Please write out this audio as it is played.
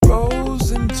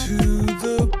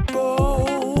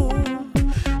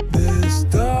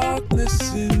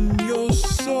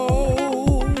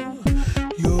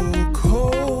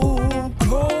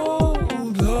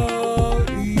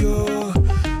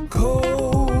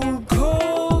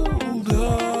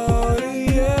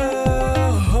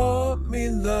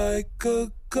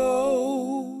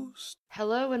Ghost.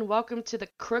 Hello and welcome to the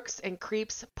Crooks and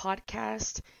Creeps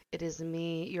podcast. It is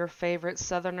me, your favorite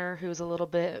southerner who's a little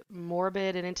bit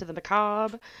morbid and into the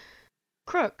macabre,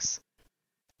 Crooks.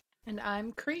 And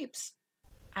I'm Creeps.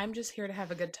 I'm just here to have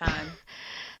a good time.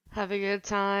 Have a good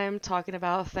time talking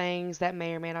about things that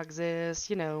may or may not exist,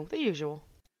 the usual.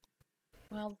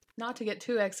 Well, not to get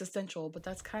too existential, but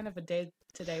that's kind of a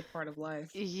day-to-day part of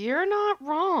life. You're not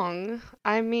wrong.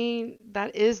 I mean,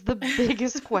 that is the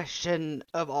biggest question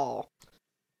of all.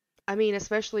 I mean,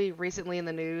 especially recently in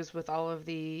the news with all of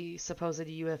the supposed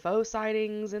UFO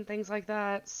sightings and things like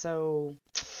that. So,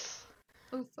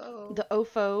 UFO. the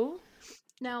OFO.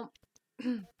 Now,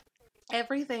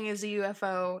 everything is a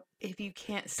UFO if you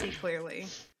can't see clearly.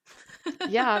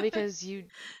 Yeah, because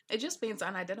It just means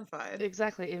unidentified.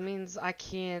 Exactly. It means I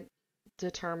can't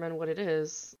determine what it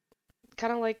is.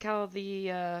 Kind of like how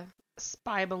the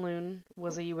spy balloon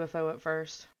was a UFO at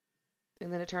first.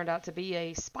 And then it turned out to be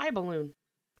a spy balloon.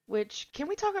 Which, can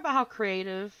we talk about how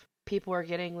creative people are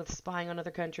getting with spying on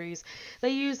other countries? They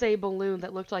used a balloon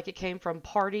that looked like it came from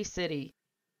Party City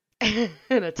and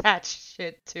attached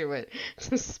shit to it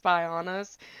to spy on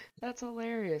us. That's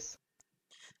hilarious.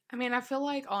 I mean, I feel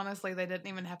like, honestly, they didn't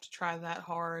even have to try that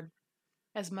hard.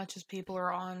 As much as people are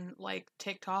on, like,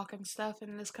 TikTok and stuff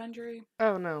in this country.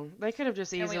 Oh, no. They could have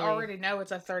just easily... And we already know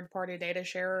it's a third-party data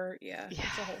sharer. Yeah, Yeah.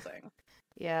 it's a whole thing.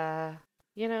 Yeah.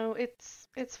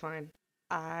 It's fine.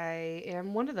 I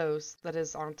am one of those that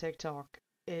is on TikTok.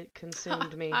 It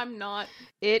consumed me. I'm not.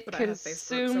 It But I have Facebook,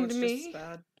 so consumed it's me. just as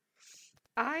bad.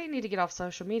 I need to get off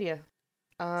social media.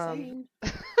 Same.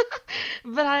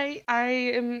 But I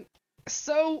am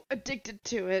so addicted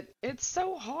to it. It's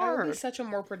so I would hard. be such a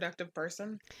more productive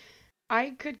person.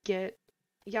 I could get,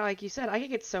 yeah, like you said, I could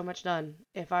get so much done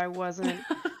if I wasn't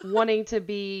wanting to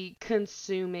be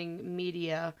consuming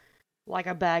media like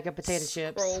a bag of potato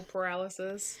chips. Scroll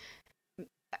paralysis.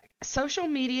 Social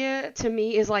media to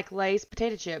me is like Lay's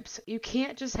potato chips. You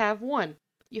can't just have one.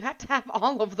 You have to have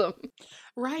all of them.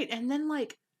 Right, and then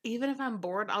like even if I'm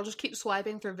bored, I'll just keep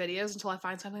swiping through videos until I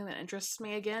find something that interests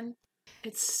me again.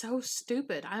 It's so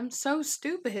stupid. I'm so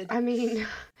stupid. I mean,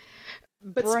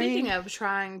 But speaking of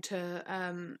trying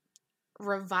to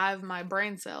revive my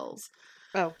brain cells,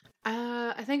 Oh,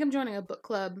 I think I'm joining a book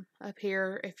club up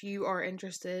here if you are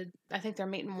interested. I think they're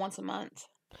meeting once a month.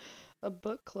 a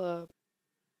book club.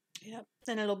 Yep.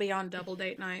 And it'll be on double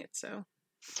date night, so.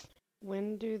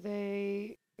 When do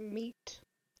they meet?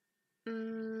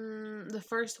 The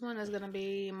first one is going to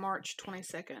be March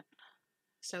 22nd.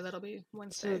 So that'll be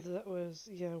Wednesday. So that was,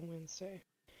 Wednesday.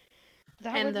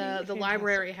 And would be the fantastic.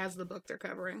 library has the book they're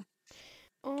covering.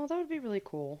 Oh, that would be really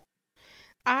cool.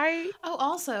 Oh,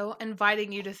 also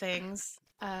inviting you to things.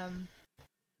 Not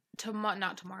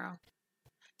tomorrow.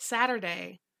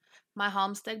 Saturday, my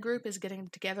Homestead group is getting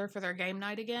together for their game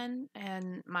night again,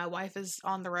 and my wife is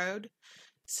on the road.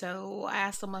 So I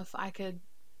asked them if I could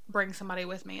bring somebody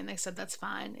with me, and they said that's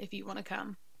fine if you want to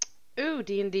come. Ooh,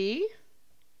 D&D?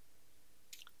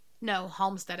 No,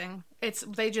 homesteading.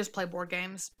 They just play board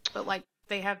games, but like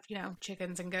they have,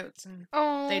 chickens and goats, and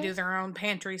Oh, they do their own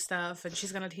pantry stuff, and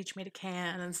she's gonna teach me to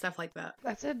can and stuff like that.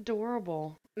 that's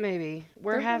adorable. Maybe.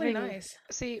 They're really nice.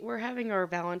 See, we're having our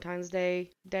Valentine's Day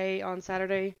on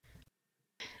Saturday.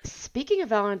 Speaking of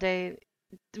Valentine,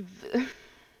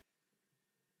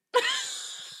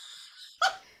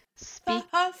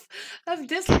 Huff of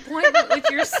disappointment with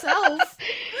yourself.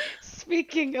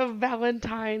 Speaking of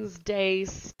Valentine's Day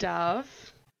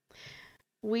stuff,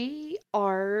 we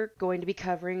are going to be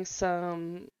covering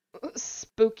some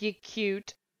spooky,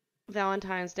 cute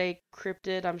Valentine's Day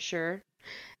cryptid, I'm sure.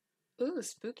 Ooh,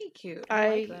 spooky cute. I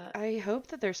like that. I hope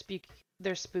that they're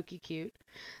spooky cute.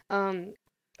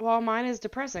 While mine is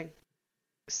depressing.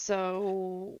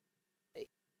 So,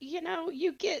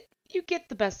 you get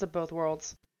the best of both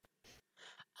worlds.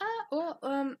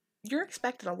 You're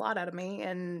expecting a lot out of me,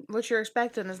 and what you're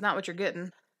expecting is not what you're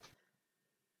getting.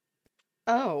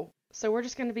 Oh, so we're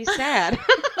just going to be sad.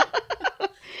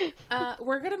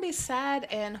 We're gonna be sad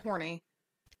and horny.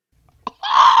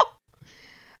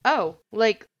 Oh,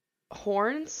 like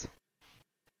horns?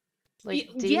 Like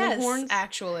demon yes, horns?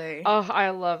 actually. Oh,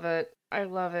 I love it. I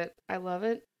love it. I love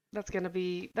it. That's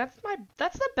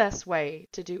the best way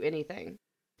to do anything.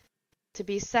 To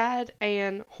be sad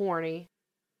and horny.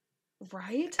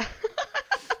 Right?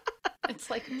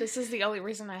 It's like, this is the only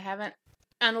reason I haven't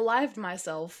unalived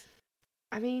myself.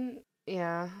 I mean,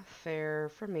 yeah, fair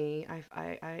for me.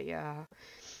 Yeah.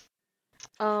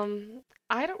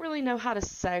 I don't really know how to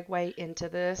segue into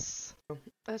this.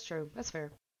 That's true. That's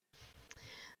fair.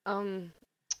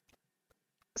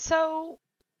 So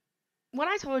when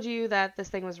I told you that this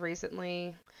thing was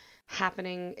recently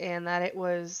happening and that it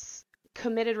was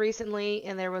committed recently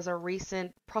and there was a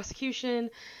recent prosecution,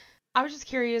 I was just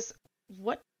curious,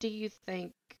 what do you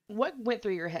think, what went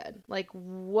through your head? Like,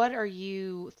 what are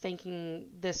you thinking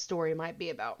this story might be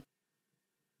about?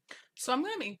 So I'm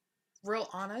going to be real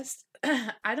honest.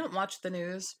 I don't watch the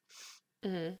news,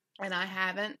 Hmm. and I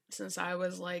haven't since I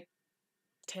was like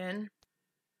 10.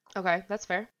 Okay, that's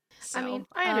fair. I So, mean,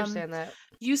 I understand that.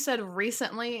 you said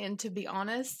recently, and to be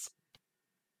honest,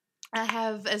 I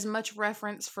have as much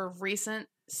reference for recent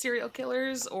serial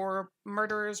killers or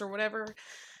murderers or whatever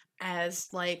as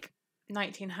like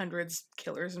 1900s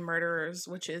killers and murderers,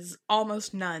 which is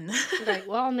almost none. Okay,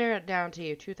 well, I'll narrow it down to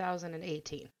you.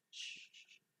 2018.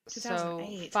 So,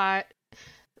 2008.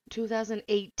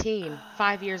 2018,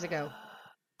 5 years ago.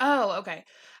 Oh, okay.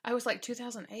 I was like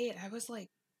 2008. I was like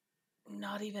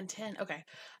not even 10. Okay.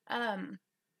 Um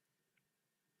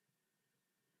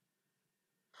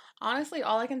Honestly,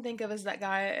 all I can think of is that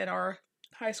guy at our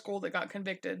high school that got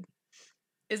convicted.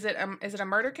 Is it a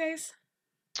murder case?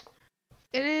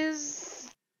 It is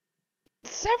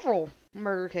several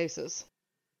murder cases.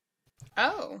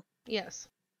 Oh, Yes.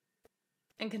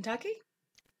 in Kentucky?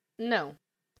 No.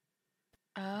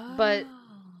 Oh. But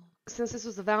since this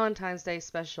was the Valentine's Day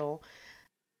special,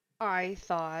 I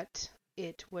thought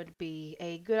it would be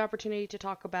a good opportunity to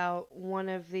talk about one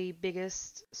of the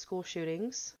biggest school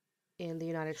shootings in the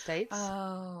United States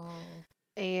Oh.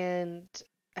 and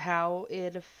how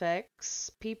it affects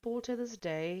people to this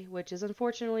day, which is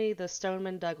unfortunately the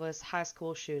Stoneman Douglas high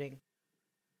school shooting.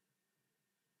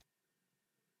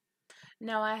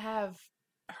 No, I have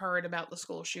heard about the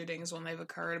school shootings when they've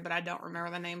occurred, but I don't remember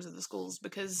the names of the schools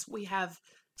because we have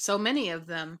so many of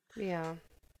them. Yeah.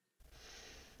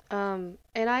 And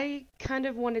I kind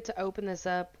of wanted to open this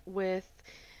up with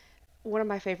one of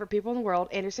my favorite people in the world,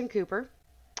 Anderson Cooper.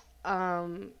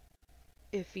 Um,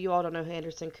 if you all don't know who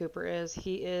Anderson Cooper is,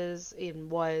 he is and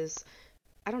was,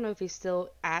 I don't know if he's still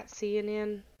at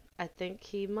CNN. I think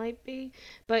he might be,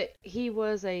 but he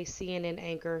was a CNN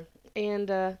anchor. And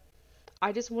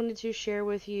I just wanted to share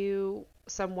with you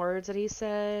some words that he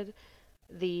said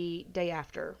the day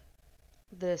after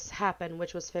this happened,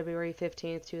 which was February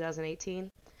 15th, 2018,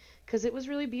 because it was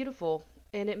really beautiful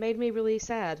and it made me really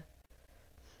sad.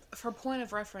 For point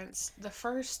of reference, the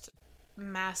first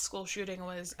mass school shooting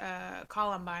was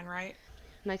Columbine, right?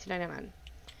 1999.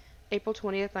 April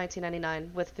 20th,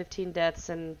 1999, with 15 deaths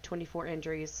and 24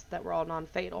 injuries that were all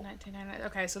non-fatal. 1999.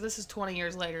 Okay, so this is 20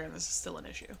 years later and this is still an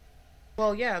issue.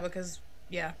 Well, yeah, because,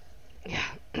 yeah. Yeah.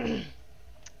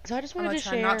 So I just I'm wanted going to to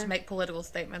try share. not to make political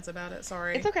statements about it,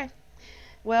 sorry. It's okay.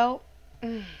 Well,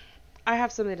 I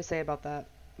have something to say about that,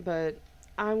 but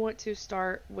I want to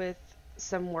start with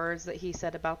some words that he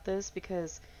said about this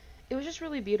because it was just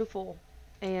really beautiful,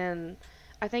 and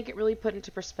I think it really put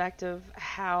into perspective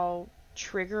how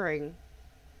triggering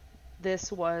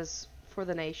this was for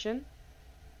the nation.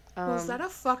 Was that a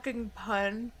fucking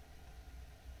pun?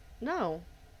 No,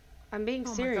 I'm being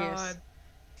Oh serious. my god.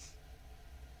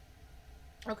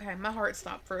 Okay, my heart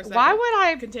stopped for a second. Why would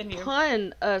I Continue.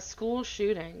 pun a school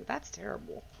shooting? That's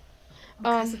terrible.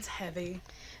 Because it's heavy.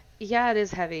 Yeah, it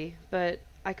is heavy, but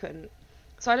I couldn't.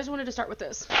 So I just wanted to start with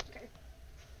this. Okay.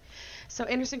 So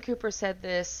Anderson Cooper said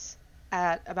this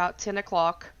at about 10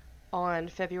 o'clock on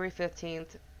February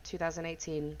 15th,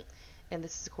 2018. And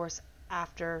this is, of course,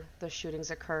 after the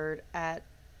shootings occurred at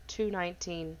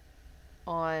 2:19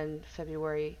 on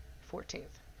February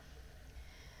 14th.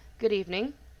 Good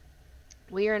evening.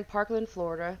 We are in Parkland,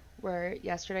 Florida, where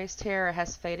yesterday's terror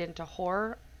has faded into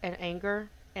horror and anger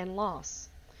and loss.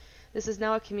 This is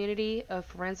now a community of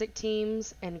forensic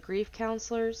teams and grief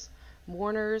counselors,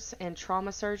 mourners and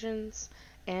trauma surgeons,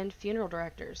 and funeral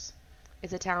directors.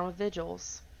 It's a town of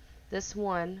vigils. This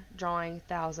one drawing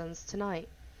thousands tonight.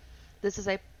 This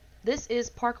is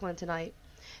Parkland tonight.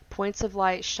 Points of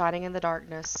light shining in the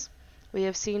darkness. We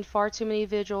have seen far too many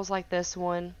vigils like this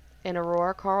one in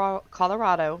Aurora,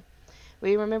 Colorado.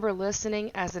 We remember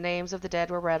listening as the names of the dead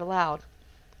were read aloud.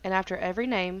 And after every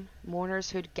name,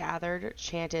 mourners who'd gathered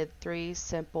chanted 3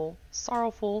 simple,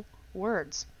 sorrowful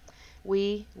words.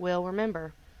 We will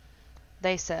remember.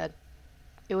 They said,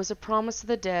 it was a promise to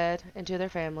the dead and to their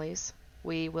families.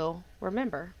 We will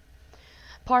remember.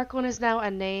 Parkland is now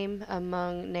a name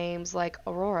among names like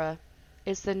Aurora.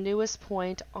 It's the newest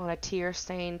point on a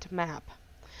tear-stained map.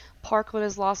 Parkland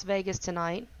is Las Vegas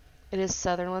tonight. It is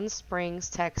Sutherland Springs,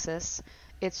 Texas.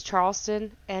 It's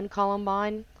Charleston and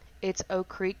Columbine. It's Oak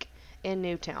Creek and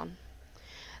Newtown.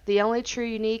 The only true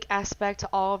unique aspect to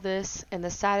all of this, and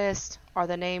the saddest, are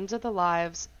the names of the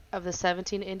lives of the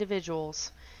 17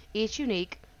 individuals, each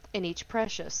unique, and each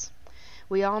precious.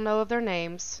 We all know of their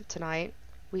names tonight.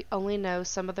 We only know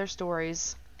some of their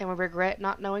stories, and we regret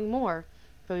not knowing more,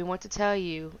 but we want to tell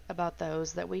you about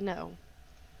those that we know.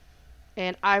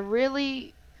 And that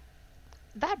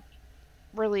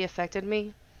really affected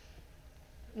me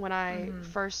when I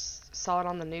Mm-hmm. first saw it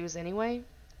on the news anyway,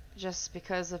 just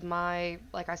because of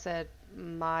like I said,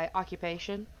 my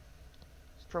occupation,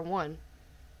 for one.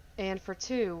 And for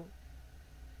two,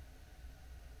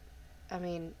 I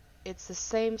mean, it's the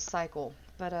same cycle,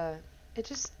 but it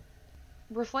just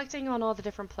reflecting on all the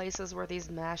different places where these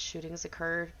mass shootings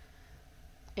occurred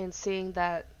and seeing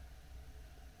that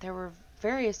there were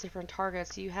various different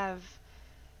targets. You have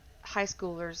high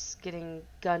schoolers getting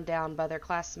gunned down by their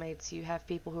classmates. You have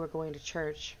people who are going to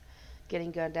church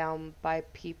getting gunned down by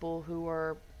people who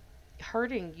are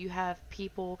hurting. You have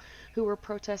people who are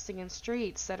protesting in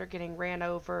streets that are getting ran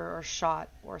over or shot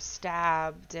or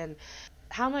stabbed. And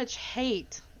how much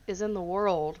hate is in the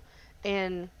world,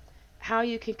 and how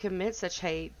you can commit such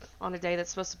hate on a day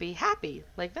that's supposed to be happy,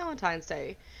 like Valentine's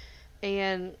Day.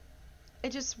 And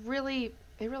it really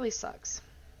sucks.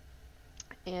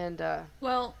 And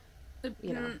Well,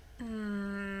 you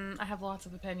know, I have lots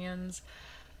of opinions.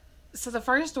 So the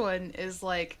first one is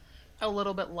like a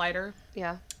little bit lighter.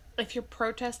 yeah, If you're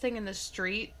protesting in the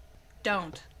street,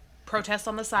 don't. Protest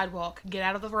on the sidewalk. Get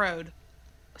out of the road.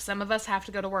 Some of us have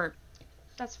to go to work.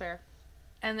 that's fair.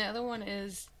 And the other one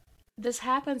is this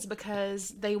happens because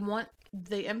they want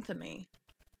the infamy.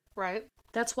 Right.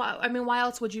 That's why, I mean, why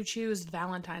else would you choose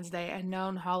Valentine's Day, a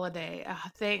known holiday, a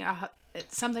thing,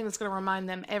 it's something that's going to remind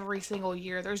them every single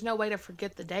year? There's no way to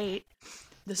forget the date.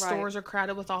 The Right. stores are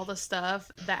crowded with all the stuff.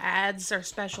 The ads are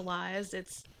specialized.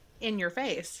 It's in your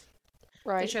face.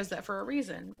 They Right. chose that for a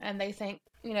reason. And they think,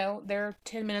 their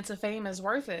 10 minutes of fame is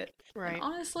worth it. Right. And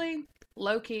honestly,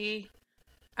 low key,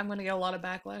 I'm going to get a lot of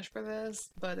backlash for this,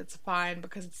 but it's fine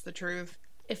because it's the truth.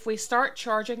 If we start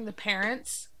charging the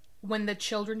parents when the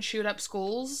children shoot up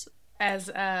schools as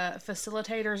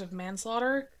facilitators of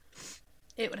manslaughter,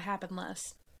 it would happen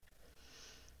less.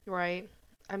 Right.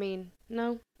 I mean,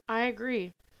 no, I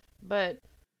agree. But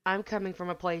I'm coming from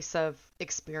a place of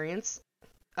experience.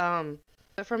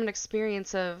 But from an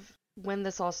experience of when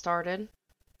this all started,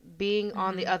 being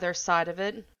on the Mm-hmm. other side of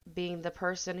it, being the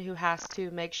person who has to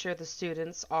make sure the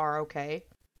students are okay,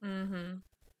 Mm-hmm.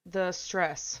 the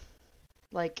stress.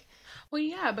 Like, Well,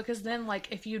 yeah, because then,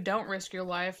 like, if you don't risk your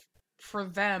life for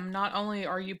them, not only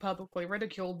are you publicly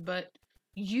ridiculed, but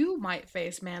you might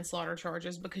face manslaughter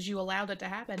charges because you allowed it to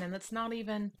happen, and it's not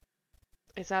even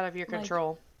it's out of your like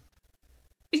control.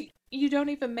 you don't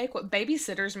even make what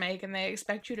babysitters make, and they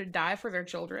expect you to die for their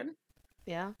children.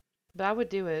 Yeah. But I would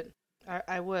do it.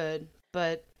 I would.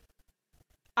 But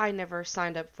I never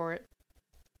signed up for it.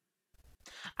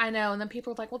 I know, and then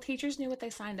people are like, "Well, teachers knew what they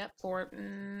signed up for,"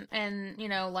 and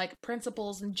like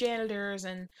principals and janitors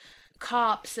and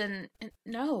cops, and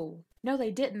no,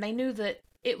 they didn't. They knew that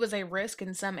it was a risk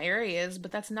in some areas,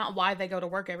 but that's not why they go to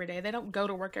work every day. They don't go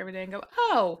to work every day and go,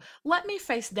 "Oh, let me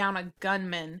face down a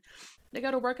gunman." They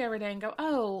go to work every day and go,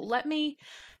 "Oh, let me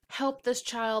help this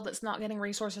child that's not getting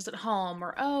resources at home,"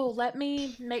 or "Oh, let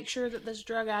me make sure that this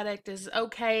drug addict is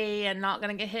okay and not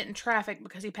going to get hit in traffic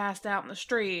because he passed out in the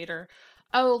street," or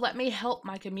 "Oh, let me help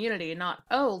my community," not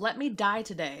 "Oh, let me die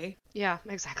today." Yeah,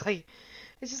 exactly.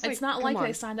 It's just It's like, not come like they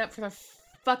on. signed up for the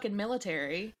fucking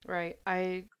military. Right.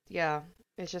 Yeah.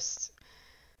 It's just,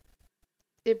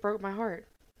 it broke my heart.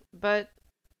 But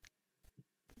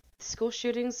school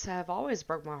shootings have always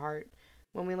broke my heart.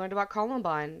 When we learned about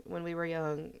Columbine when we were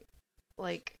young,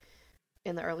 like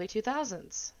in the early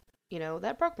 2000s,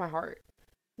 that broke my heart.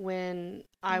 When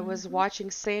I was Hmm. watching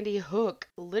Sandy Hook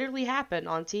literally happen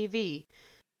on TV,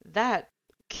 that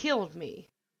killed me.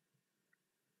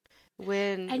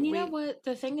 When And you know we, what?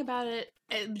 The thing about it,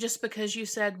 just because you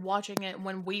said watching it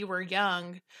when we were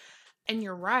young, and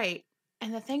you're right.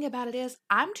 And the thing about it is,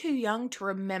 I'm too young to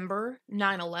remember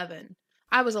 9/11.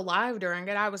 I was alive during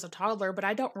it. I was a toddler, but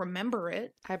I don't remember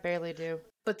it. I barely do.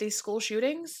 But these school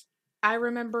shootings, I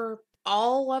remember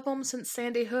all of them since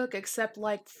Sandy Hook, except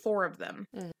like 4 of them.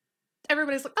 Mm.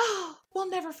 Everybody's like, "Oh, we'll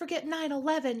never forget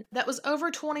 9/11." That was over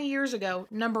 20 years ago,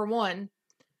 number one.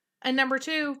 And number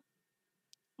two,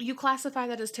 you classify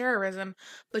that as terrorism,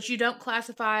 but you don't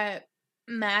classify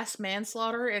mass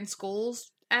manslaughter in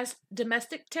schools as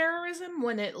domestic terrorism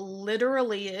when it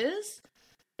literally is.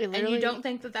 It And you literally, don't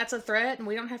think that that's a threat, and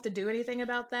we don't have to do anything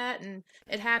about that, and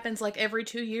it happens like every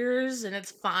 2 years, and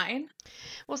it's fine.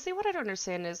 well, see, what I don't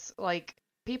understand is like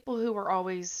people who were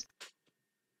always,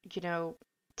 you know,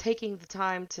 taking the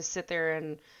time to sit there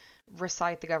and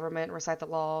recite the government, recite the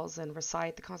laws, and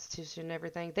recite the Constitution and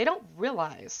everything, they don't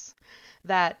realize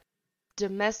that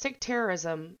domestic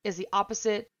terrorism is the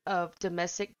opposite of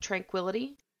domestic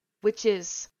tranquility, which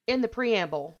is in the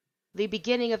preamble, the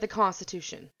beginning of the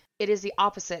Constitution. It is the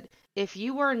opposite. If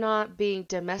you are not being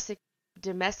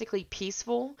domestically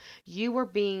peaceful, you are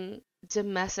being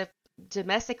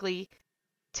domestically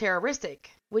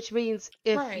terroristic, which means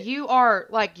if Right. you are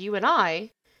like you and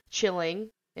I,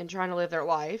 chilling and trying to live their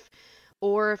life,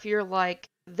 or if you're like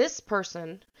this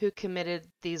person who committed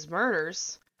these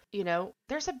murders,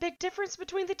 there's a big difference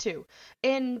between the two.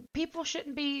 And people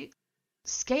shouldn't be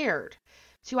scared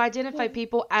to identify Well,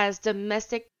 people as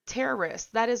domestic terrorists.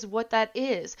 That is what that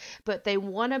is. But they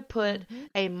want to put mhm.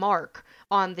 a mark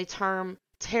on the term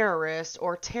terrorist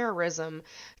or terrorism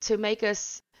to make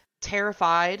us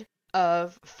terrified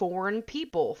of foreign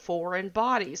people, foreign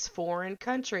bodies, foreign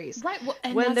countries, Right. Well,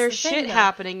 and when that's there's the thing, shit though.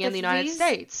 happening in the If United these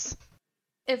States.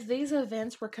 if these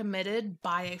events were committed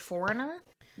by a foreigner,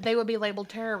 they would be labeled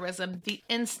terrorism the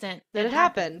instant That it it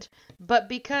happened. happened. But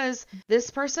because this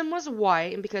person was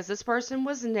white and because this person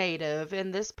was native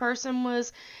and this person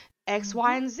was X,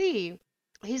 Y, Hmm. and Z,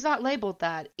 he's not labeled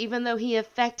that, even though he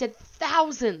affected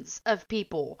thousands of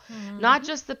people. Not Hmm.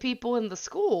 just the people in the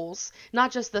schools,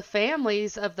 not just the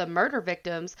families of the murder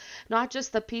victims, not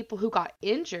just the people who got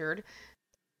injured,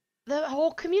 the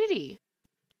whole community.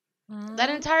 That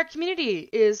Hmm. entire community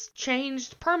is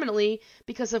changed permanently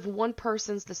because of one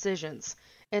person's decisions.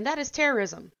 And that is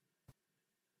terrorism.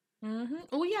 Hmm.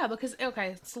 Well, yeah, because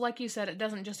okay, so like you said, it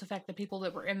doesn't just affect the people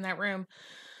that were in that room.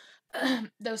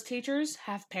 Those teachers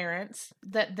have parents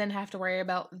that then have to worry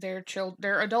about their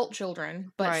adult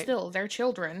children, but Right. still their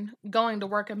children going to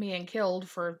work and being killed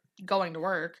for going to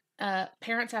work.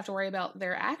 Parents have to worry about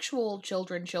their actual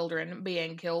children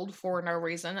being killed for no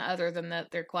reason other than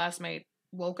that their classmate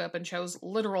woke up and chose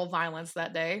literal violence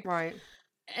that day. Right.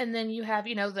 And then you have,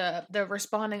 the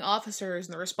responding officers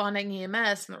and the responding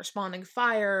EMS and the responding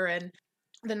fire and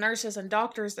the nurses and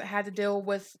doctors that had to deal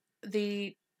with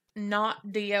the not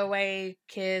DOA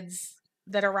kids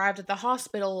that arrived at the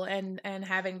hospital and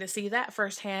having to see that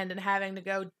firsthand and having to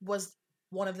go, was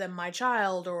one of them my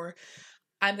child, or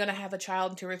I'm going to have a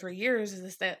child in 2 or 3 years,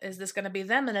 is this going to be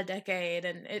them in a decade?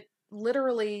 And it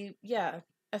literally, yeah,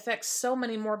 affects so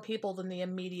many more people than the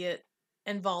immediate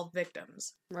involved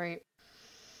victims. Right.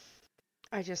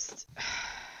 I just I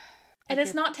And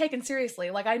it's get not taken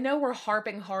seriously. Like, I know we're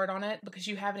harping hard on it because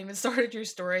you haven't even started your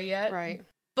story yet, right.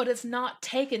 but it's not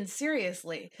taken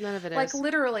seriously. None of it Like, is.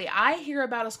 literally, I hear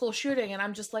about a school shooting and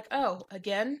I'm just like, oh,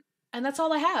 again? And that's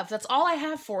all I have. That's all I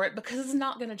have for it because it's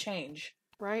not going to change.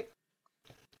 Right?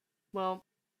 Well,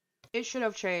 it should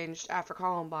have changed after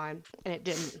Columbine, and it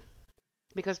didn't.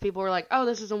 Because people were like, oh,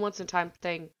 this is a once in a time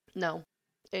thing. No,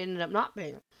 it ended up not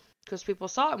being. Because people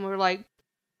saw it and were like,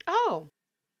 oh,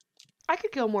 I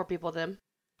could kill more people than.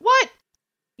 What?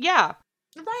 Yeah.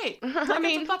 Right. I Like, it's a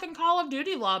mean, fucking Call of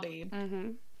Duty lobby.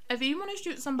 mm-hmm. If you want to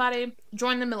shoot somebody,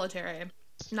 join the military.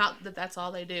 Not that that's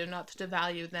all they do, not to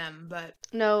devalue them, but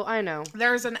No, I know.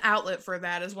 there's an outlet for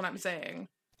that, is what I'm saying.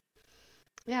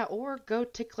 Yeah, or go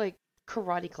take, like,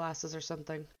 karate classes or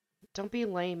something. Don't be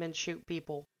lame and shoot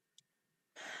people.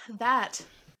 That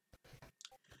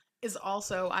is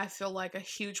also, I feel like, a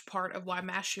huge part of why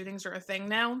mass shootings are a thing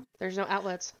now, There's no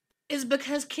outlets. is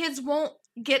because kids won't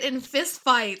get in fist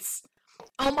fights.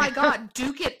 Oh my god,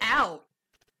 duke it out.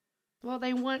 Well,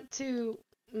 they want to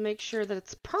make sure that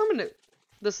it's permanent,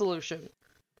 the solution.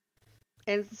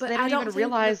 And But they I don't don't even think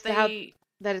realize that how they...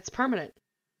 that it's permanent.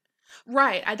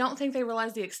 Right, I don't think they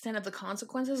realize the extent of the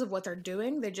consequences of what they're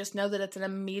doing. They just know that it's an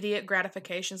immediate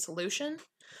gratification solution.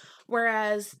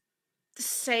 Whereas,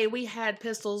 say we had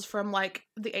pistols from like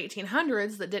the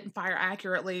 1800s that didn't fire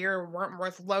accurately or weren't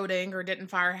worth loading or didn't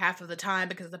fire half of the time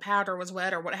because the powder was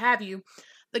wet or what have you,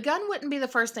 the gun wouldn't be the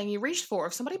first thing you reached for.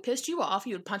 If somebody pissed you off,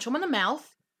 you would punch them in the mouth.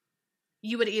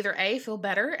 You would either A, feel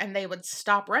better and they would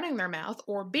stop running their mouth,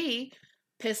 or B,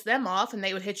 piss them off and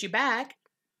they would hit you back,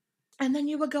 and then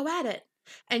you would go at it.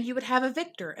 And you would have a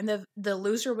victor, and the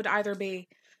loser would either be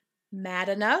mad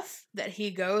enough that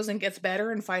he goes and gets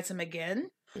better and fights him again,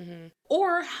 Mm-hmm.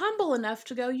 or humble enough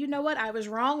to go, you know what, I was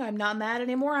wrong, I'm not mad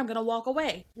anymore, I'm going to walk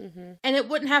away. Mm-hmm. And it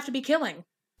wouldn't have to be killing.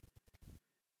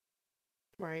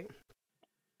 Right.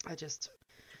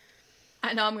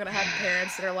 I know I'm going to have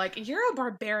parents that are like, you're a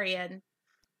barbarian.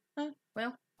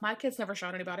 Well, my kids never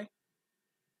shot anybody.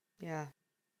 Yeah.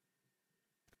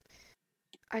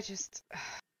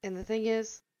 And the thing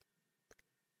is,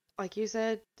 like you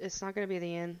said, it's not going to be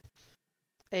the end.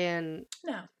 And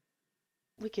No.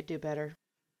 we could do better.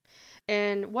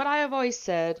 And what I have always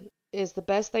said is the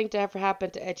best thing to ever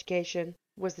happen to education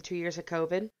was the 2 years of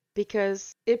COVID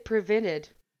because it prevented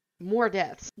more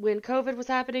deaths. When COVID was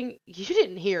happening, you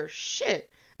didn't hear shit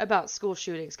about school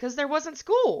shootings because there wasn't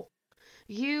school.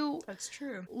 You That's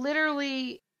true.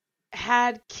 literally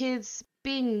had kids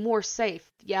being more safe.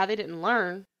 Yeah, they didn't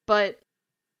learn, but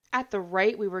at the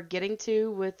rate we were getting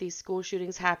to with these school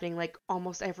shootings happening like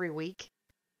almost every week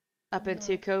up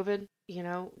into COVID,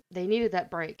 they needed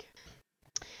that break.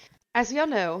 As we all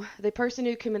know, the person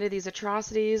who committed these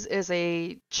atrocities is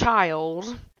a child.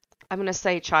 I'm going to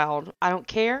say child. I don't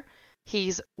care.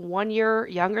 He's 1 year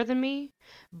younger than me,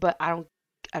 but I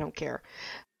don't care.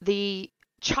 The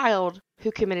child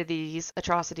who committed these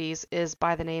atrocities is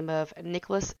by the name of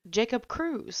Nicholas Jacob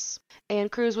Cruz.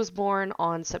 And Cruz was born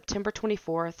on September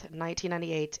 24th,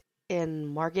 1998 in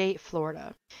Margate,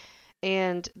 Florida.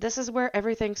 And this is where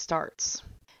everything starts.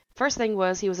 First thing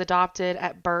was he was adopted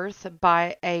at birth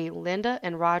by a Linda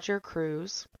and Roger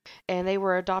Cruz, and they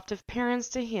were adoptive parents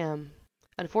to him.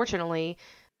 Unfortunately,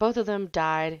 both of them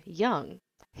died young.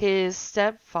 His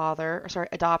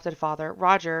adopted father,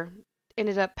 Roger,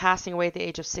 ended up passing away at the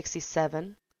age of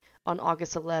 67 on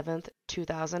August 11th,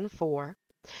 2004,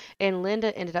 and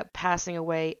Linda ended up passing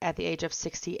away at the age of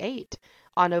 68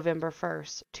 on November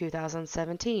 1st,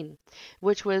 2017,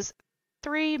 which was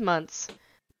 3 months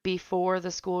before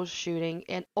the school shooting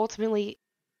and ultimately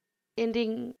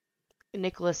ending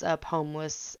Nicholas up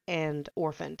homeless and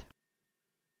orphaned.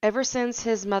 Ever since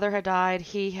his mother had died,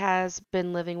 he has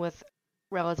been living with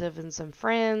relatives and some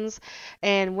friends,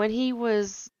 and when he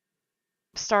was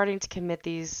starting to commit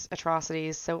these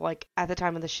atrocities, so like at the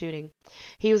time of the shooting,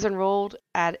 he was enrolled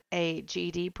at a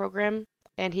GED program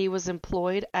and he was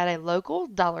employed at a local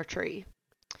Dollar Tree.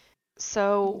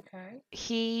 So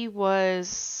he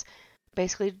was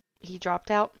basically, he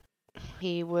dropped out.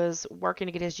 He was working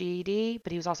to get his GED,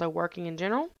 but he was also working in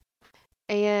general.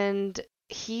 And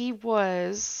he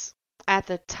was, at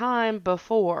the time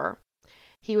before,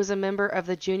 he was a member of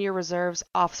the Junior Reserves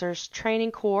Officers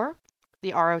Training Corps,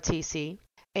 the ROTC,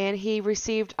 and he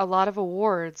received a lot of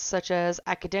awards such as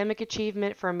academic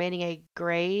achievement for maintaining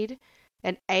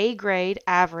an A grade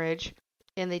average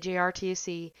in the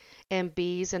JRTC and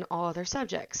B's in all other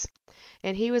subjects.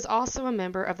 And he was also a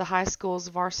member of the high school's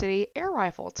varsity air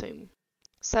rifle team.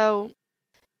 So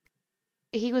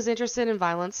he was interested in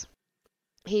violence.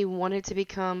 He wanted to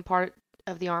become part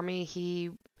of the Army. He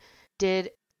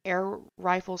did air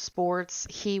rifle sports.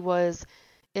 He was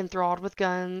enthralled with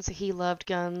guns. He loved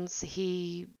guns.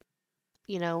 He,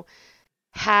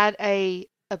 had a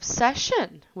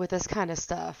obsession with this kind of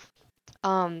stuff.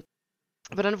 But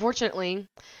unfortunately,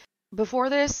 before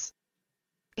this,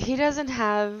 he doesn't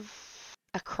have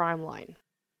a crime line.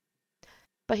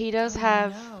 But he does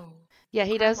have... No. Yeah,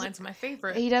 he crime does. line's my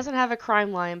favorite. He doesn't have a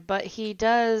crime line, but he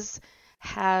does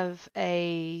have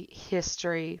a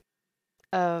history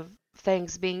of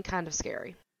things being kind of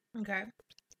scary. Okay.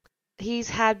 He's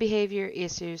had behavior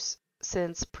issues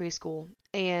since preschool,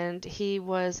 and he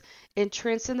was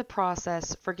entrenched in the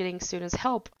process for getting students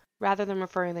help rather than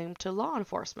referring them to law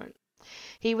enforcement.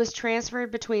 He was transferred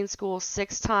between schools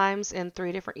 6 times in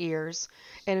 3 different years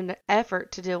in an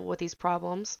effort to deal with these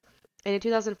problems. And in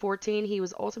 2014, he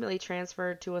was ultimately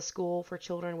transferred to a school for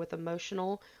children with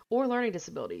emotional or learning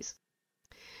disabilities.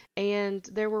 And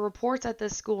there were reports at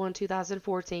this school in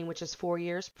 2014, which is 4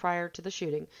 years prior to the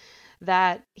shooting,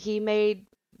 that he made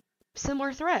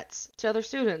similar threats to other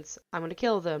students. I'm going to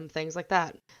kill them, things like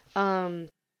that.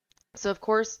 So, of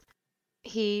course,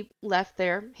 he left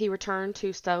there. He returned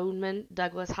to Stoneman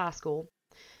Douglas High School,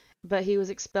 but he was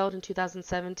expelled in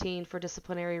 2017 for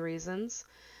disciplinary reasons.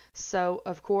 So,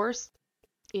 of course,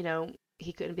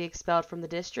 he couldn't be expelled from the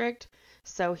district,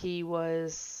 so he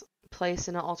was placed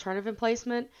in an alternative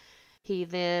placement. He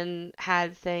then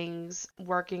had things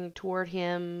working toward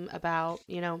him about,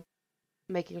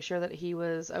 making sure that he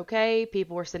was okay.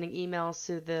 People were sending emails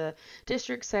to the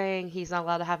district saying he's not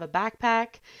allowed to have a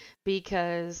backpack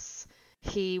because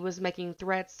he was making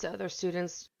threats to other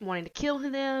students wanting to kill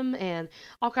them and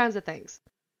all kinds of things.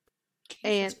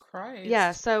 Jesus Christ.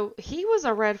 Yeah, so he was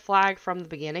a red flag from the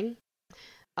beginning.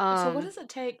 So what does it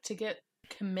take to get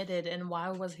committed, and why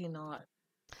was he not?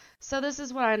 So this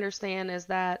is what I understand is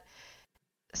that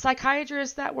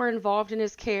psychiatrists that were involved in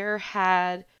his care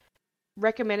had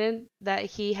recommended that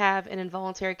he have an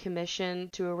involuntary commission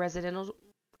to a residential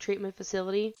treatment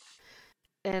facility,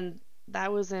 and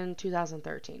that was in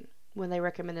 2013 when they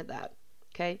recommended that.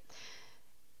 Okay.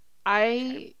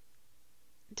 I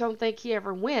don't think he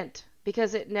ever went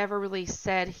because it never really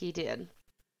said he did.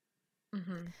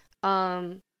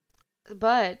 Mm-hmm.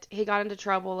 But he got into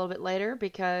trouble a little bit later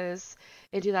because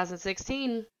in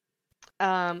 2016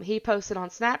 he posted on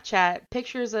Snapchat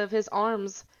pictures of his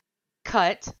arms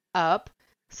cut up.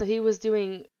 So he was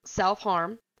doing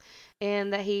self-harm,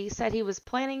 and that he said he was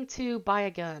planning to buy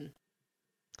a gun.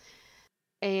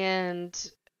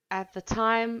 And at the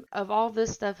time of all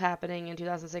this stuff happening in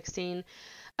 2016,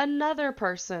 another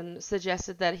person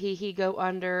suggested that he go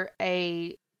under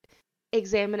a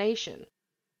examination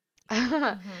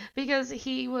because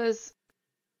his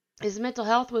mental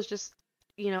health was just,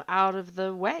 out of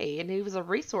the way, and he was a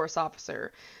resource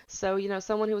officer. So,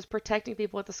 someone who was protecting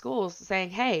people at the schools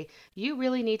saying, hey, you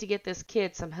really need to get this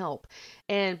kid some help.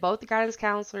 And both the guidance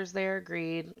counselors there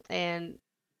agreed, and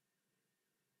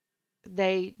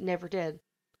they never did.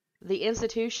 The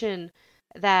institution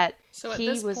that So at he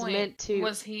this was point, meant to,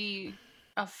 was he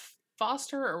a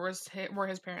foster, or were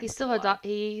his parents he's still still alive?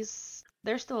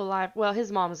 they're still alive. Well,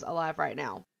 his mom's alive right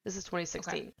now. This is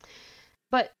 2016. Okay.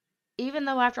 But even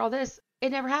though after all this, it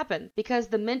never happened because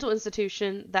the mental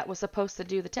institution that was supposed to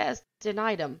do the test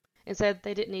denied him and said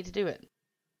they didn't need to do it.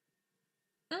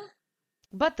 Hmm.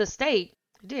 But the state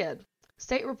did.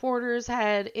 State reporters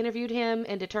had interviewed him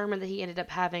and determined that he ended up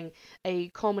having a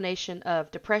culmination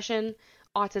of depression,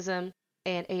 autism,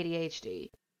 and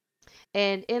ADHD.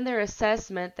 And in their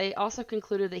assessment, they also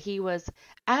concluded that he was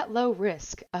at low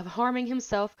risk of harming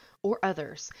himself or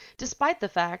others, despite the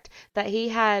fact that he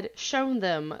had shown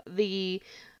them the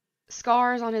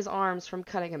scars on his arms from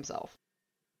cutting himself.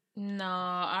 No,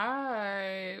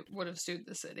 I would have sued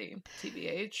the city,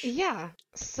 TBH. Yeah,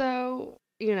 so,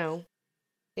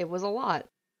 it was a lot.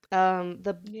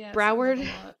 The Yeah, it sounds like Broward, a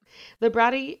lot.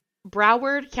 the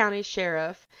Broward County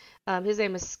Sheriff, his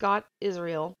name is Scott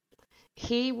Israel.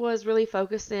 He was really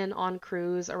focused in on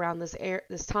Cruz around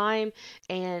this time,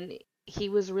 and he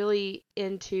was really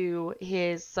into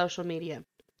his social media.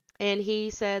 And he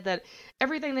said that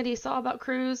everything that he saw about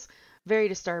Cruz, very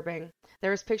disturbing. There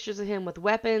was pictures of him with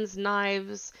weapons,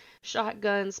 knives,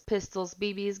 shotguns, pistols,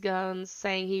 BB's guns,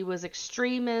 saying he was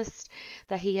extremist,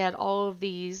 that he had all of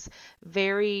these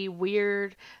very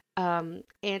weird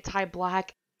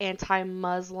anti-black,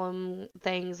 anti-Muslim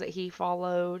things that he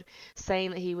followed, saying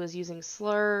that he was using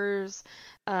slurs,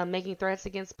 making threats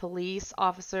against police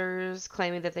officers,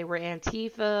 claiming that they were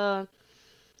Antifa,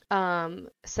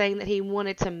 saying that he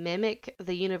wanted to mimic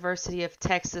the University of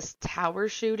Texas tower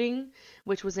shooting,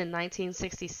 which was in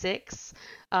 1966.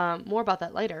 More about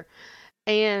that later.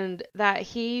 And that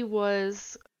he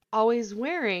was always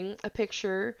wearing a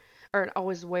picture, or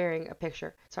always wearing a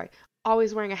picture, sorry,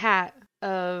 always wearing a hat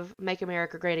of Make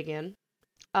America Great Again.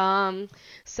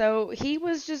 So he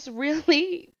was just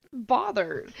really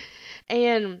bothered.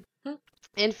 And Hmm.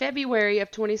 in February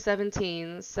of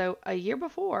 2017, so a year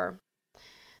before,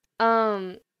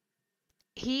 um,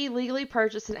 he legally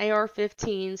purchased an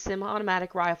AR-15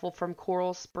 semi-automatic rifle from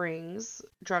Coral Springs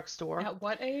drugstore At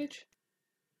what age?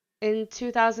 in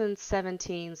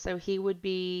 2017. So he would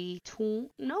be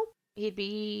he'd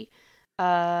be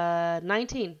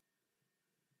 19.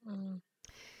 Mm.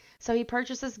 So he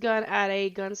purchased this gun at a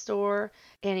gun store,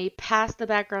 and he passed the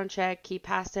background check. He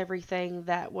passed everything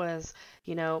that was,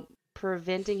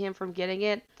 preventing him from getting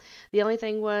it. The only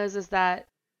thing is that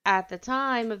at the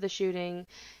time of the shooting,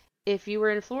 if you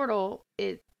were in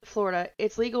Florida,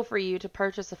 it's legal for you to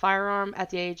purchase a firearm at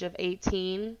the age of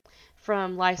 18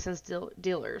 from licensed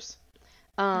dealers.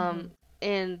 Mm-hmm.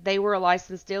 And they were a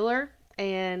licensed dealer,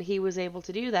 and he was able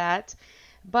to do that.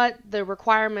 But the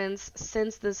requirements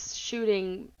since this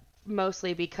shooting,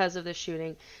 mostly because of this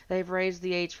shooting, they've raised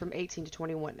the age from 18 to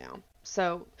 21 now.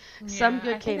 So some Yeah,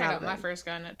 good I think came I out got of my it. first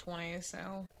gun at 20,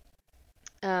 so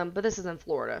But this is in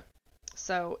Florida,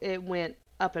 so it went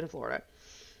up in Florida.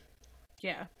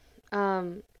 yeah.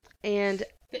 Um, and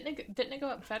Didn't it go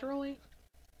up federally?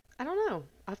 I don't know.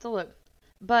 I have to look.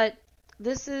 But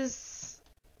this is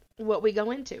what we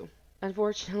go into,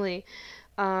 unfortunately.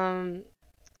 Um,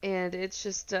 and it's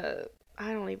just,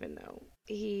 I don't even know.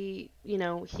 He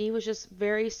was just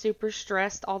very super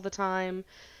stressed all the time.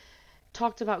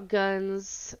 Talked about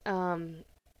guns.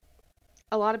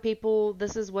 A lot of people,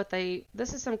 this is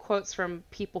some quotes from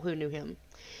people who knew him.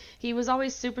 He was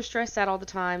always super stressed out all the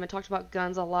time and talked about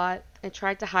guns a lot and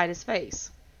tried to hide his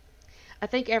face. I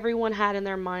think everyone had in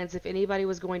their minds if anybody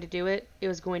was going to do it, it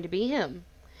was going to be him.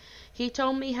 He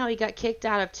told me how he got kicked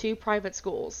out of 2 private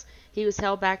schools. He was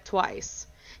held back twice.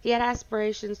 He had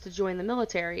aspirations to join the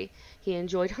military. He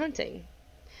enjoyed hunting.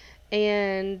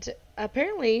 And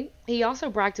apparently, he also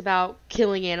bragged about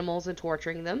killing animals and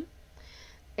torturing them.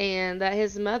 And that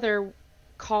his mother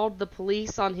called the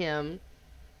police on him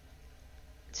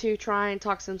to try and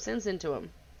talk some sense into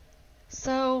him.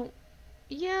 So,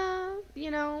 yeah,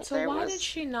 So there why was. did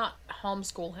she not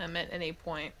homeschool him at any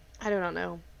point? I do not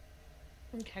know.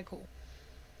 Okay, cool.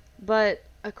 But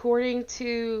according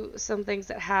to some things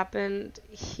that happened,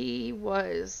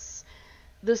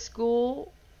 the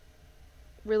school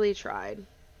really tried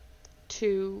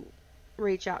to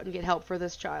reach out and get help for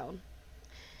this child.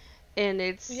 And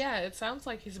Yeah, it sounds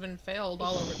like he's been failed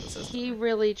all over the he system.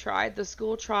 really tried. The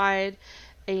school tried,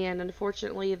 and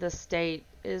unfortunately, the state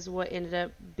is what ended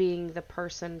up being the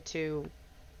person to,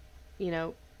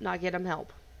 not get him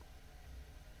help.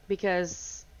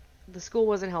 Because the school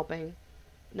wasn't helping.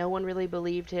 No one really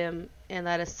believed him. And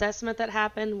that assessment that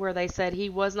happened where they said he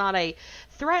was not a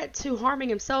threat to harming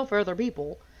himself or other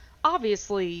people,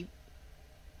 obviously,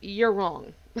 you're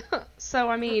wrong. So,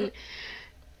 I mean,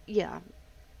 yeah.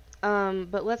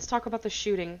 But let's talk about the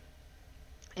shooting.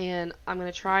 And I'm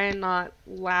going to try and not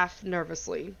laugh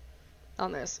nervously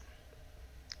on this.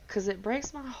 Because it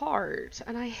breaks my heart.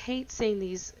 And I hate seeing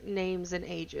these names and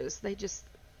ages. They just.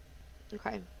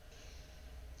 Okay.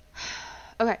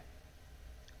 Okay.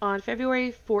 On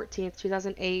February 14th,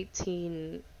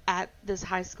 2018, at this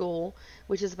high school,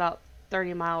 which is about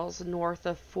 30 miles north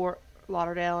of Fort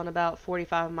Lauderdale and about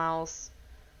 45 miles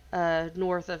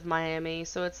north of Miami.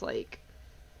 So it's like,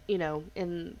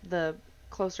 in the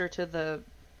closer to the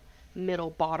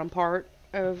middle bottom part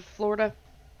of Florida.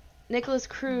 Nicholas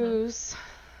Cruz.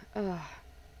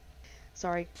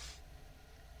 Sorry.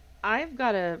 I've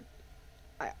got to.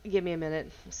 Give me a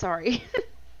minute. Sorry.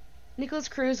 Nicholas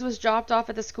Cruz was dropped off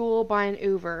at the school by an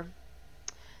Uber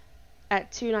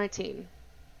at 2:19.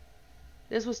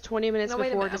 This was 20 minutes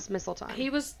before dismissal time. He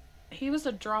was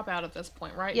a dropout at this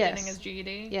point, right? Yes. Getting his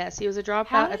GED. Yes, he was a dropout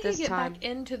How at this did he get time. back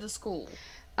into the school?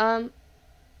 I'm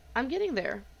getting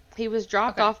there. He was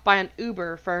dropped off by an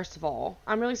Uber, first of all.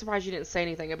 I'm really surprised you didn't say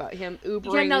anything about him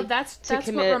Ubering. Yeah, no, that's what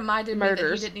reminded me that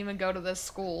he didn't even go to this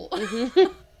school.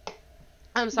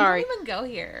 I'm sorry. You don't even go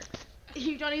here.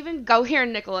 You don't even go here,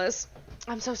 Nicholas.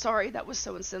 I'm so sorry. That was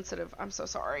so insensitive. I'm so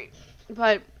sorry.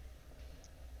 But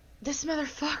this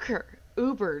motherfucker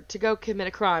Ubered to go commit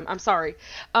a crime. I'm sorry.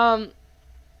 That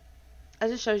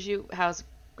just shows you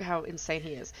how insane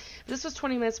he is. This was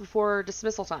 20 minutes before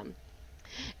dismissal time.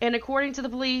 And according to the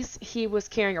police, he was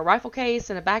carrying a rifle case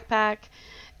and a backpack.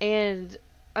 And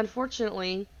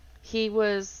unfortunately, he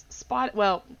was spotted.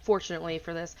 Well, fortunately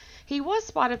for this, he was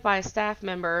spotted by a staff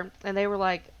member. And they were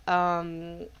like,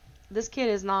 this kid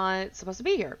is not supposed to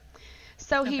be here.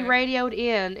 So he radioed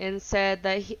in and said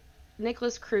that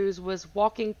Nicholas Cruz was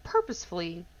walking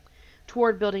purposefully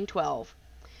toward Building 12.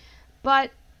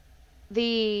 But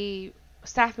the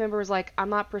staff member was like, I'm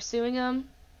not pursuing him.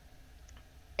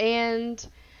 And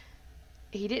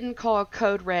he didn't call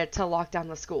code red to lock down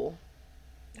the school.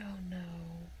 Oh no.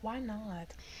 Why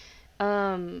not?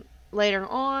 Later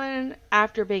on,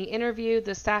 after being interviewed,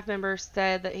 the staff member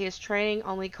said that his training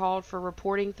only called for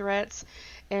reporting threats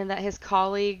and that his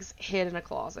colleagues hid in a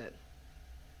closet.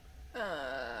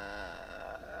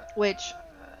 Which...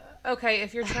 Okay,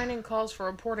 if your training calls for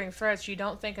reporting threats, you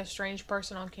don't think a strange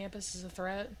person on campus is a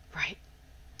threat? Right.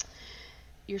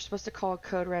 You're supposed to call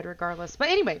code red regardless. But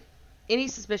anyway, any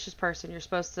suspicious person, you're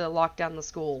supposed to lock down the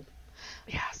school.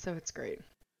 Yeah, so it's great.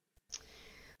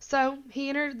 So he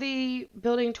entered the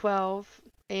Building 12,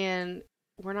 and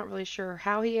we're not really sure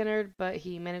how he entered, but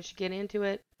he managed to get into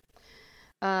it.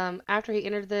 After he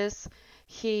entered this,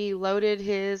 he loaded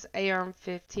his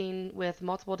AR-15 with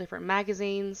multiple different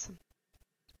magazines.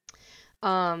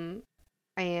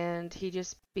 And he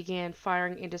just began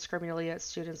firing indiscriminately at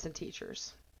students and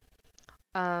teachers.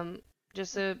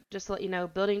 Just to let you know,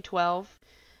 Building 12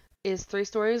 is 3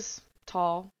 stories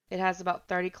tall. It has about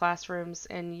 30 classrooms,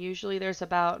 and usually there's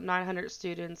about 900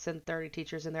 students and 30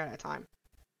 teachers in there at a time.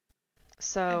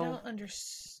 So I don't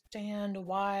understand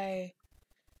why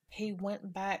he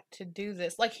went back to do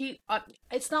this. Like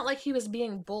it's not like he was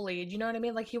being bullied. You know what I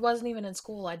mean? Like he wasn't even in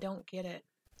school. I don't get it.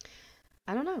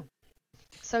 I don't know.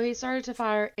 So he started to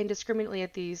fire indiscriminately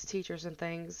at these teachers and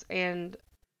things, and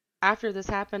after this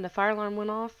happened, a fire alarm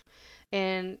went off,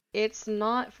 and it's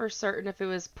not for certain if it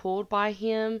was pulled by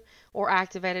him or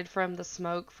activated from the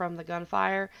smoke from the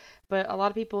gunfire, but a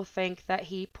lot of people think that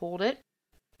he pulled it,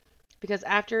 because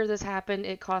after this happened,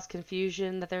 it caused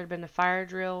confusion that there had been a fire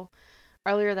drill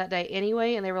earlier that day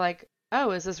anyway, and they were like,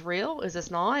 oh, is this real? Is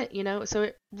this not? So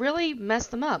it really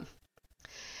messed them up.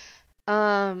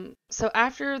 So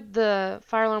after the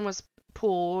fire alarm was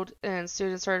pulled and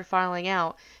students started filing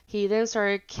out, he then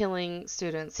started killing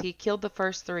students. He killed the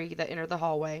first 3 that entered the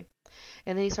hallway,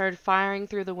 and then he started firing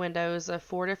through the windows of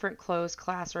 4 different closed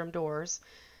classroom doors,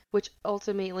 which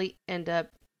ultimately ended up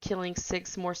killing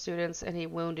 6 more students, and he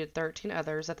wounded 13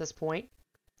 others at this point.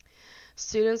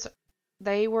 Students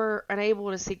they were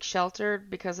unable to seek shelter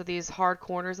because of these hard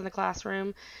corners in the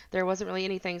classroom. There wasn't really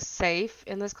anything safe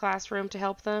in this classroom to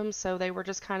help them, so they were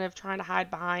just kind of trying to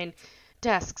hide behind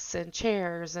desks and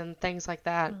chairs and things like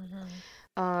that.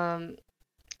 Mm-hmm. Um,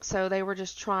 so they were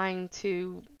just trying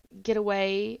to get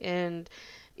away and,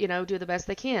 do the best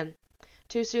they can.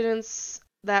 Two students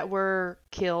that were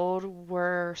killed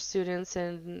were students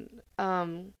in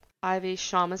Ivy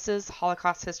Shamus's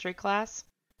Holocaust history class.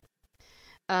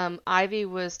 Ivy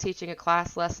was teaching a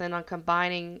class lesson on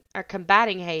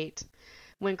combating hate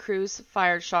when crews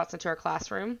fired shots into her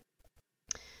classroom.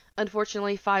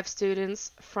 Unfortunately, 5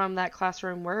 students from that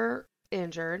classroom were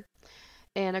injured,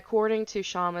 and according to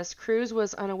Shamus, Cruz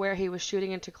was unaware he was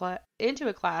shooting into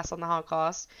a class on the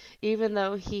Holocaust, even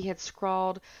though he had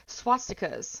scrawled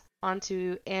swastikas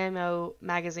onto ammo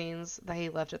magazines that he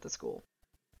left at the school.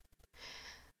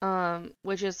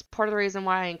 Which is part of the reason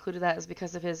why I included that is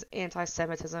because of his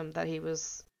anti-Semitism that he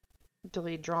was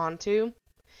really drawn to.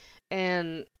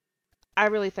 And I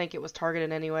really think it was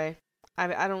targeted anyway.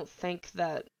 I don't think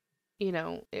that,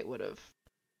 it would have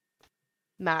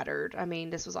mattered. I mean,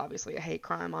 this was obviously a hate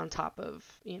crime on top of,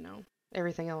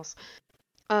 everything else.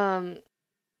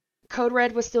 Code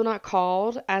Red was still not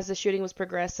called as the shooting was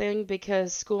progressing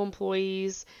because school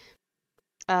employees,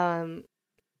 um,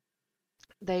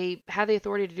 they had the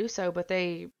authority to do so, but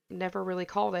they never really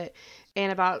called it.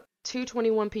 And about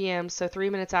 2:21 p.m., so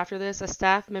 3 minutes after this, a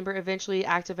staff member eventually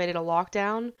activated a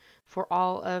lockdown for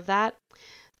all of that.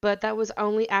 But that was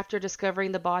only after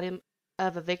discovering the body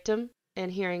of a victim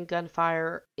and hearing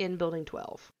gunfire in Building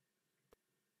 12.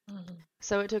 Mm-hmm.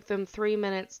 So it took them 3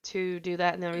 minutes to do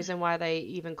that, and the reason why they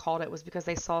even called it was because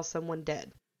they saw someone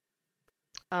dead.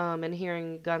 And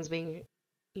hearing guns being,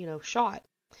 shot.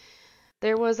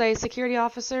 There was a security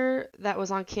officer that was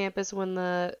on campus when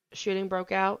the shooting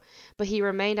broke out, but he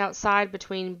remained outside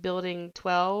between Building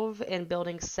 12 and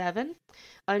Building 7,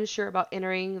 unsure about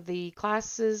entering the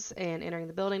classes and entering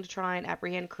the building to try and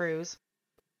apprehend Cruz.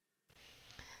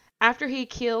 After he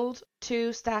killed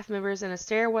 2 staff members in a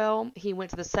stairwell, he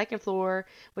went to the second floor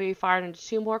where he fired into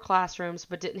 2 more classrooms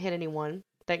but didn't hit anyone,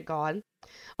 thank God.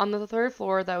 On the third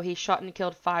floor, though, he shot and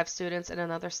killed 5 students and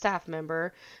another staff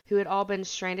member who had all been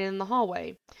stranded in the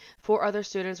hallway. 4 other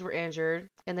students were injured,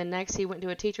 and then next he went to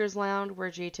a teacher's lounge where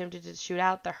he attempted to shoot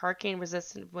out the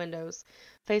hurricane-resistant windows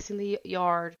facing the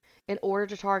yard in order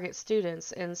to target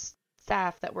students and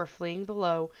staff that were fleeing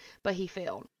below, but he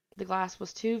failed. The glass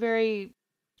was too very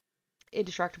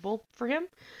indestructible for him,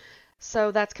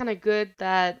 so that's kind of good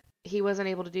that he wasn't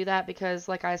able to do that because,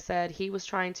 like I said, he was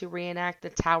trying to reenact the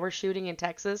tower shooting in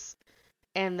Texas,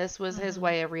 and this was his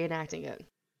way of reenacting it.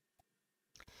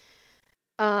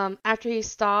 After he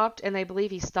stopped, and they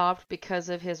believe he stopped because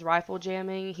of his rifle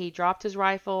jamming, he dropped his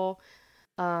rifle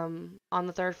on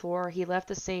the third floor. He left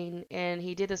the scene, and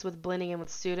he did this with blending in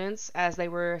with students as they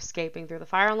were escaping through the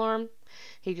fire alarm.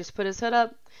 He just put his hood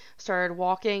up, started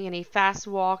walking, and he fast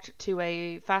walked to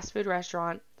a fast food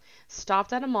restaurant,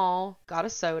 stopped at a mall, got a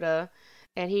soda,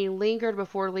 and he lingered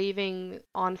before leaving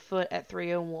on foot at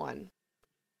 3:01.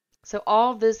 So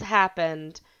all of this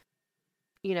happened,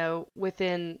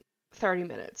 within 30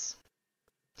 minutes.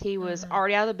 He was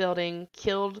already out of the building,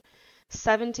 killed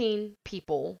 17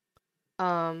 people,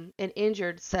 and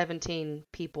injured 17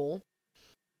 people,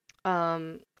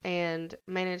 and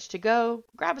managed to go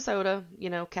grab a soda,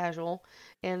 casual,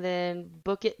 and then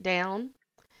book it down.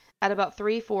 At about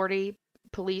 3:40,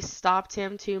 police stopped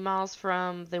him 2 miles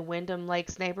from the Wyndham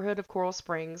Lakes neighborhood of Coral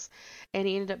Springs, and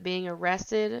he ended up being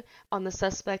arrested on the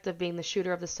suspect of being the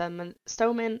shooter of the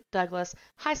Stoneman Douglas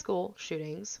high school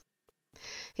shootings.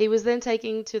 He was then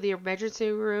taken to the emergency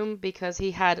room because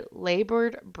he had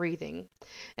labored breathing,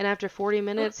 and after 40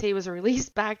 minutes, he was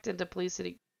released back into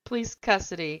police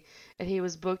custody, and he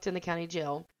was booked in the county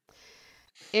jail.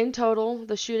 In total,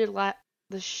 the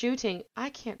shooting, I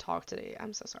can't talk today,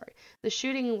 I'm so sorry. The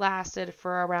shooting lasted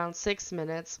for around 6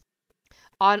 minutes.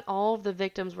 On all of the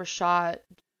victims were shot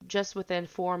just within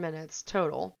 4 minutes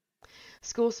total.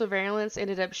 School surveillance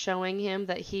ended up showing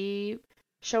that he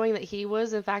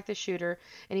was in fact the shooter,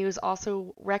 and he was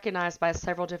also recognized by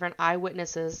several different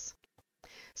eyewitnesses.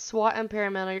 SWAT and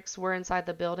paramedics were inside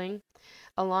the building,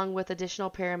 along with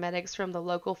additional paramedics from the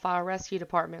local fire rescue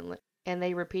department, and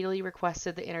they repeatedly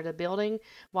requested to enter the building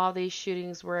while these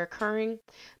shootings were occurring,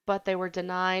 but they were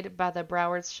denied by the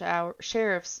Broward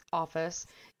Sheriff's Office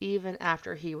even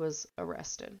after he was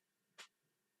arrested.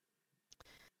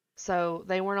 So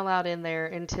they weren't allowed in there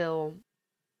until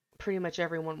pretty much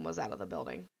everyone was out of the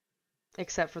building,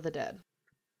 except for the dead.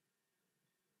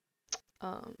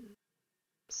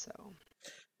 So.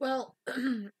 Well,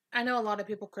 I know a lot of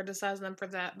people criticize them for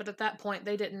that, but at that point,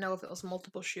 they didn't know if it was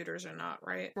multiple shooters or not,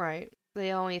 right? Right.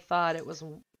 They only thought it was.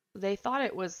 They thought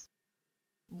it was.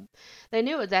 They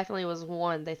knew it definitely was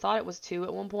one. They thought it was two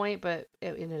at one point, but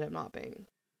it ended up not being.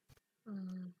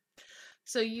 Mm.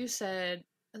 So you said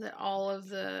that all of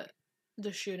the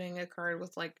shooting occurred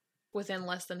with like within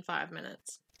less than 5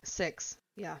 minutes. 6.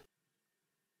 Yeah.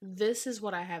 This is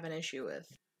what I have an issue with.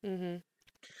 Mm-hmm.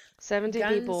 17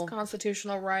 Guns, people.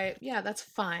 constitutional right. Yeah, that's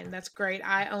fine. That's great.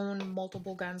 I own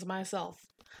multiple guns myself.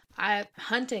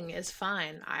 Hunting is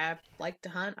fine. I like to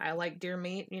hunt. I like deer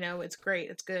meat. You know, it's great.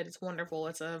 It's good. It's wonderful.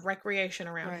 It's a recreation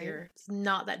around Right. here. It's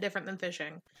not that different than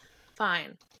fishing.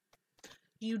 Fine.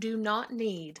 You do not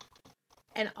need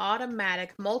an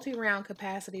automatic multi-round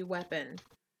capacity weapon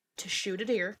to shoot a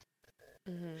deer.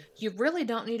 Mm-hmm. You really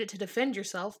don't need it to defend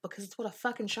yourself because it's what a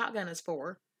fucking shotgun is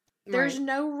for. There's Right.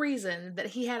 no reason that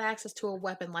he had access to a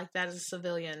weapon like that as a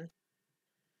civilian.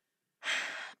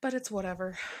 But it's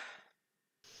whatever.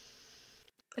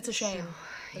 It's a shame,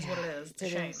 is what it is. It's a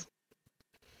shame. Is.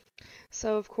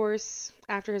 So, of course,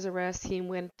 after his arrest, he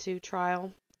went to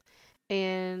trial,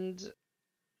 and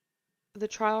the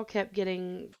trial kept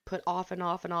getting put off and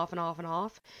off and off and off and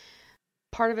off.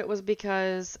 Part of it was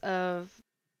because of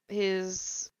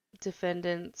his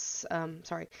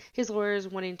his lawyers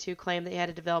wanting to claim that he had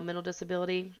a developmental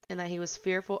disability and that he was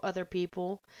fearful of other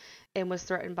people and was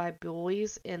threatened by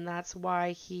bullies, and that's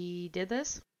why he did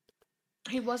this.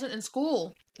 He wasn't in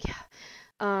school.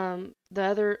 Yeah.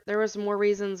 There was more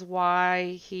reasons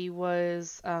why he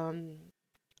was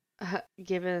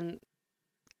given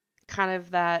kind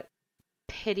of that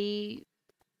pity,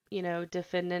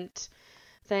 defendant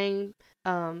thing.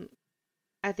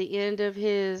 At the end of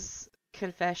his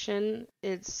confession,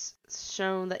 it's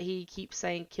shown that he keeps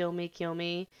saying kill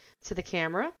me to the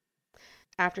camera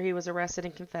after he was arrested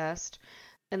and confessed.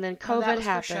 And then COVID that was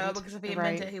happened. For show, because if he had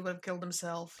meant it, he would have killed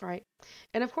himself. Right.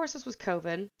 And of course this was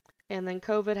COVID. And then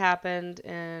COVID happened,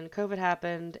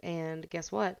 and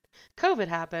guess what? COVID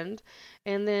happened.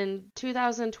 And then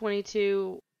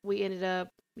 2022, we ended up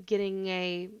getting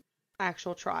a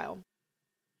actual trial.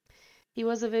 He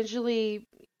was eventually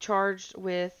charged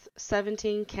with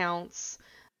 17 counts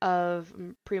of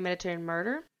premeditated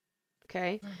murder.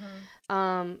 Okay.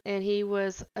 Mm-hmm. And he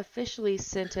was officially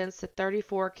sentenced to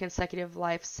 34 consecutive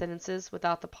life sentences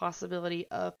without the possibility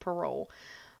of parole.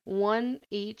 1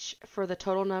 each for the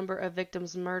total number of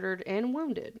victims murdered and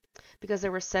wounded, because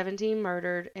there were 17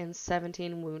 murdered and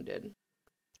 17 wounded.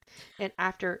 And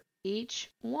after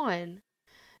each one,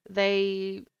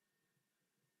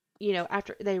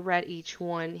 after they read each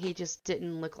one, he just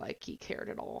didn't look like he cared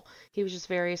at all. He was just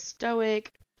very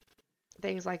stoic,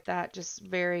 things like that, just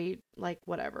very, like,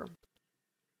 whatever.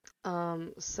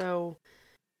 So,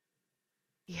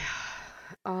 yeah,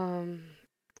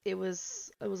 it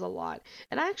was a lot.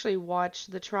 And I actually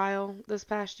watched the trial this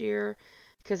past year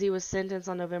because he was sentenced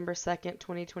on November 2nd,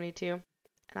 2022. And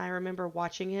I remember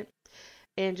watching it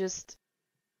and just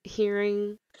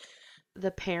hearing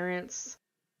the parents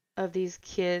of these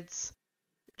kids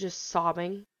just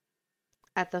sobbing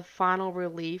at the final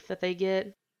relief that they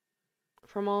get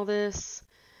from all this,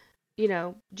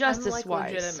 justice-wise. I'm,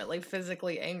 like, legitimately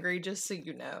physically angry, just so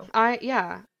you know. I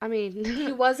mean...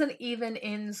 He wasn't even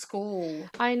in school.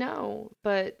 I know,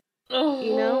 but,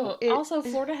 Also,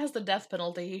 Florida has the death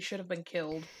penalty. He should have been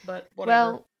killed, but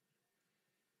whatever. Well,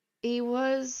 he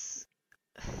was...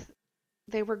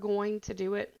 They were going to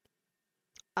do it.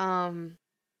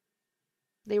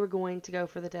 They were going to go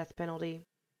for the death penalty,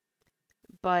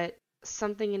 but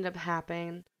something ended up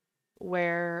happening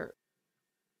where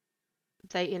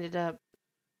they ended up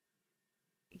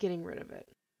getting rid of it.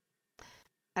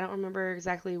 I don't remember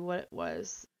exactly what it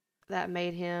was that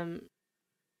made him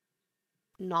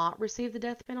not receive the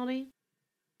death penalty.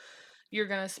 You're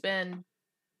gonna spend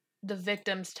the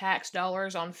victim's tax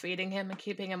dollars on feeding him and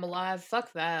keeping him alive?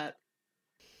 Fuck that.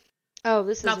 Oh,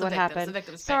 this is what happened. The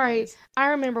victims' Sorry, families. I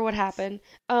remember what happened.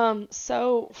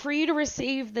 So for you to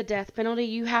receive the death penalty,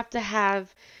 you have to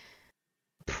have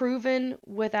proven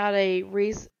without a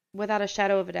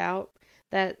shadow of a doubt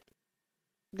that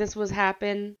this was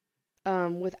happened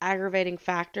with aggravating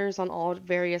factors on all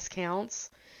various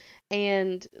counts.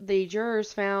 And the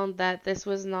jurors found that this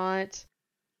was not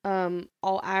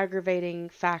all aggravating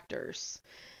factors,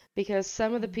 because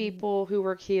some of the people who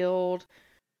were killed,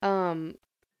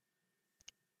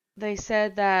 they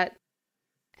said that,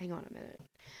 hang on a minute,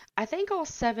 I think all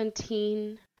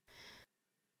 17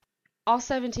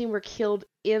 were killed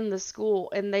in the school,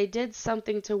 and they did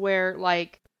something to where,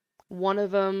 like, one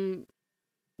of them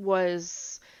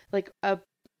was, like,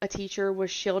 a teacher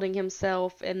was shielding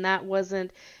himself, and that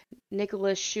wasn't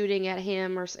Nicholas shooting at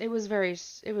him, or it was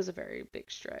a very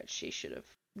big stretch. He should have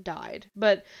died,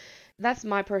 but that's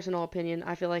my personal opinion.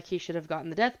 I feel like he should have gotten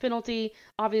the death penalty.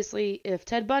 Obviously, if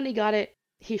Ted Bundy got it,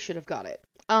 he should have got it.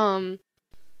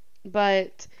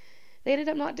 But they ended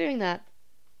up not doing that.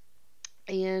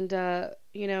 And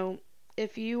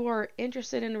if you are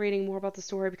interested in reading more about the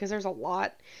story, because there's a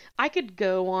lot, I could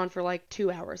go on for like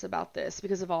 2 hours about this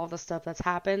because of all the stuff that's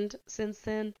happened since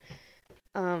then.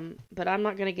 But I'm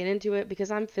not going to get into it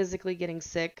because I'm physically getting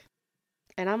sick.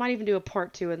 And I might even do a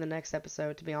part 2 in the next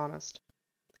episode, to be honest.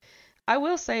 I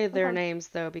will say their names,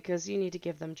 though, because you need to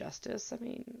give them justice. I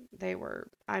need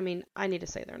to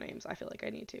say their names. I feel like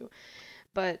I need to.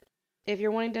 But if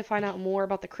you're wanting to find out more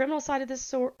about the criminal side of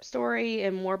this story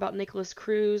and more about Nicholas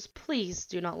Cruz, please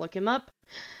do not look him up.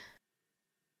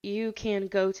 You can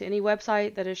go to any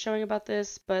website that is showing about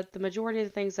this, but the majority of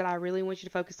the things that I really want you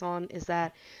to focus on is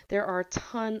that there are a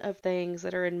ton of things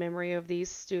that are in memory of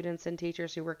these students and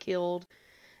teachers who were killed.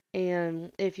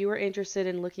 And if you are interested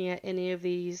in looking at any of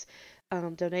these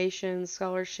donations,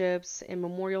 scholarships, and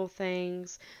memorial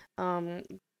things,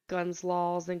 guns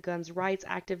laws and guns rights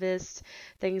activists,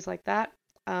 things like that,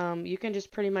 you can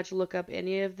just pretty much look up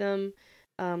any of them.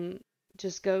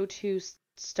 Just go to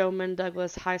Stoneman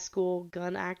Douglas High School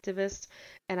gun activist,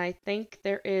 and I think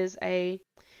there is a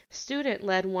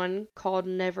student-led one called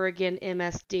Never Again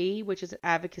MSD, which is an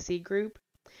advocacy group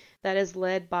that is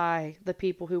led by the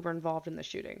people who were involved in the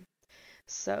shooting.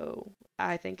 So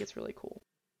I think it's really cool.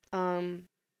 I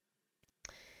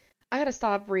gotta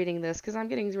stop reading this because I'm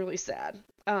getting really sad.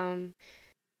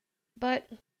 But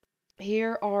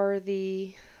here are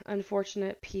the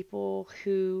unfortunate people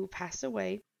who passed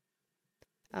away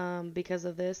because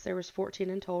of this. There was 14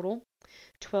 in total.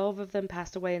 12 of them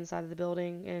passed away inside of the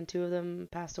building, and 2 of them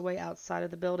passed away outside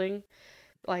of the building.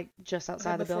 Like, just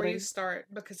outside the building. Before you start,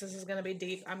 because this is going to be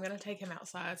deep, I'm going to take him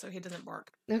outside so he doesn't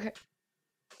bark. Okay.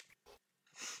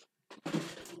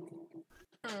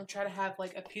 I'm going to try to have,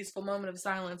 like, a peaceful moment of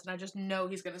silence, and I just know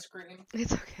he's going to scream.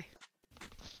 It's okay.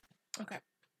 Okay.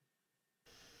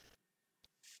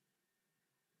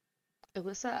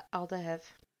 Alyssa Aldahev,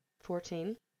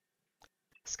 14.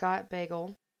 Scott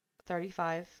Bagel,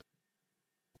 35.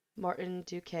 Martin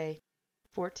Duque,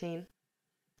 14.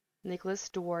 Nicholas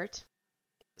Dewart,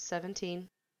 17.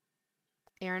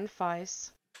 Aaron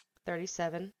Feiss,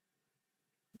 37.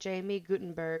 Jamie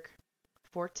Gutenberg,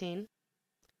 14.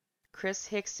 Chris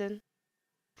Hickson,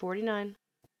 49.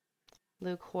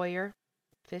 Luke Hoyer,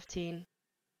 15.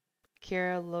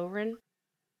 Kara Loren,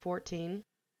 14.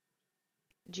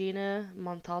 Gina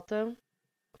Montalto,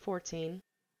 14.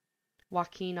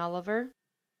 Joaquin Oliver,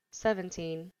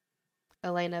 17.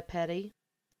 Elena Petty,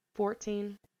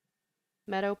 14.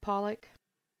 Meadow Pollock,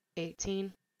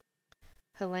 18.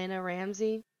 Helena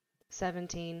Ramsey,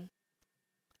 17.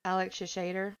 Alex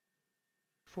Shishader,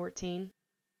 14.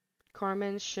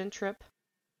 Carmen Shintrip,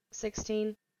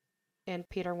 16. And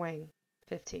Peter Wang,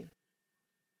 15.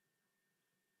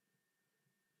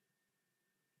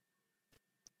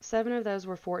 Seven of those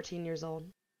were 14 years old.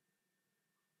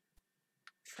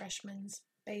 Freshmen's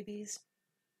babies.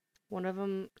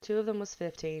 Two of them was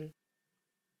 15.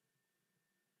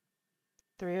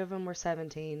 3 of them were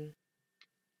 17.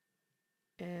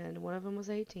 And one of them was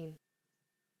 18.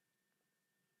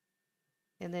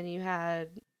 And then you had,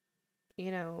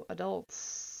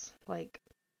 adults like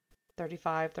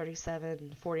 35,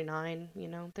 37, 49,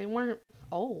 they weren't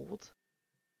old.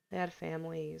 They had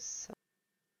families.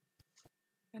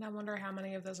 And I wonder how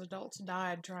many of those adults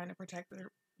died trying to protect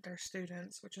their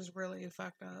students, which is really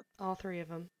fucked up. All 3 of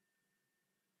them.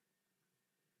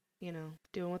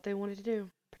 Doing what they wanted to do.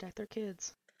 Protect their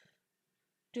kids.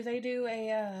 Do they do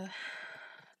a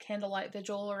candlelight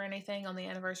vigil or anything on the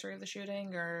anniversary of the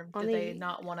shooting? Or do they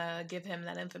not want to give him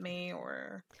that infamy?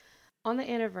 Or on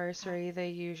the anniversary, they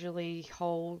usually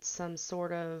hold some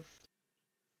sort of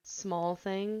small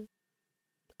thing.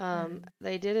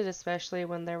 They did it especially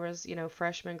when there was,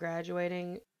 freshmen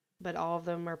graduating, but all of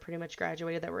them are pretty much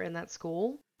graduated that were in that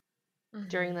school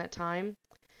during that time.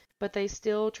 But they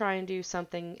still try and do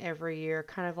something every year,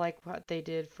 kind of like what they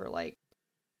did for, like,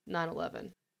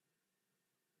 9/11.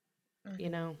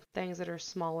 Things that are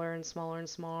smaller and smaller and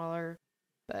smaller,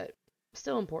 but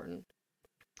still important.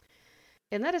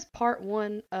 And that is part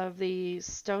 1 of the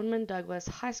Stoneman Douglas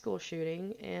High School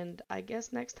shooting. And I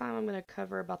guess next time I'm going to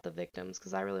cover about the victims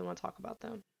because I really want to talk about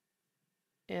them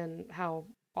and how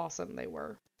awesome they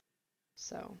were.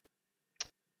 So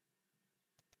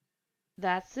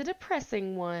that's the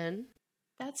depressing one.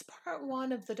 That's part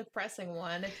one of the depressing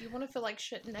one. If you want to feel like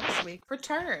shit next week,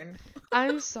 return.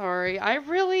 I'm sorry. I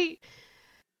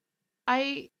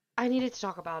needed to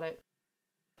talk about it.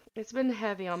 It's been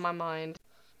heavy on my mind.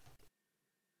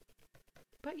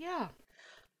 But yeah.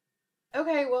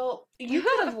 Okay, well, you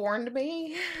could have warned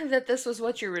me that this was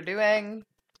what you were doing.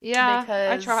 Yeah, I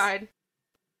Because tried.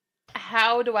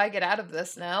 how do I get out of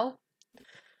this now?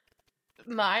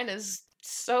 Mine is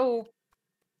so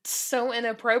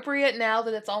inappropriate now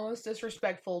that it's almost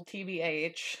disrespectful,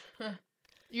 TBH.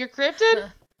 You're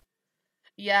cryptid?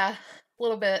 Yeah, a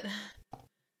little bit.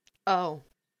 Oh.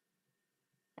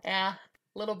 Yeah,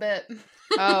 a little bit.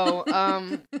 Oh,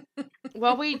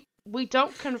 well, we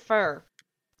don't confer.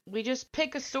 We just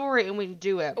pick a story and we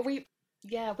do it. We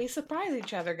surprise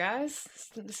each other, guys.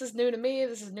 This is new to me.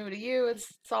 This is new to you.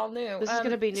 It's all new. This is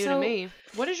gonna be new to me.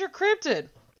 What is your cryptid?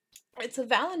 It's a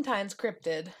Valentine's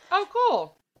cryptid. Oh,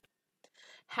 cool.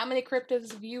 How many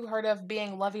cryptids have you heard of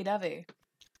being lovey-dovey?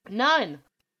 None.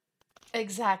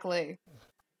 Exactly.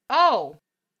 Oh.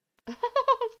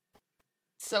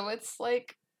 So it's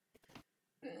like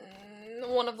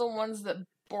one of the ones that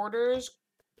borders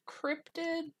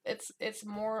cryptid. It's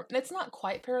not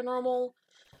quite paranormal,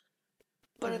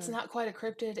 but it's not quite a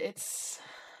cryptid. It's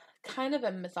kind of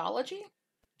a mythology.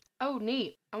 Oh,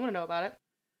 neat. I want to know about it.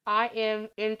 I am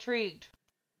intrigued.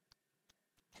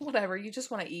 Whatever, you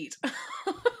just want to eat.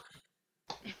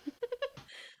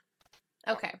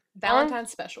 Okay,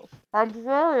 Valentine's special. I'm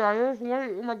sorry, I just want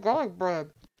to eat my garlic bread.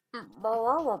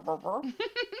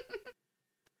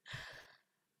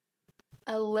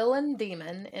 A Lilin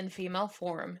demon in female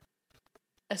form.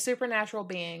 A supernatural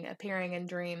being appearing in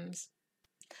dreams.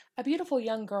 A beautiful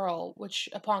young girl, which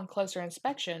upon closer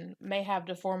inspection may have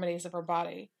deformities of her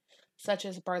body, such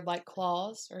as bird-like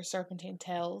claws or serpentine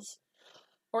tails,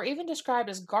 or even described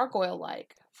as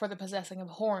gargoyle-like for the possessing of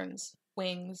horns,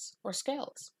 wings, or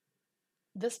scales.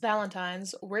 This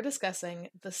Valentine's, we're discussing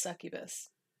the succubus.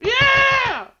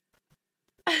 Yeah!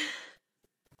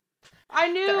 I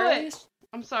knew it!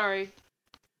 I'm sorry.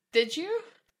 Did you?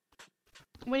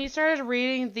 When you started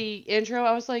reading the intro,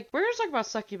 I was like, we're going to talk about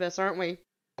succubus, aren't we?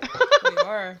 We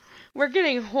are. We're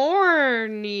getting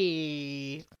horny.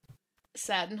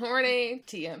 Sad and horny.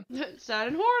 TM. Sad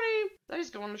and horny. That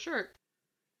just go on the shirt.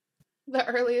 The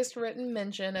earliest written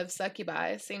mention of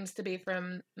succubi seems to be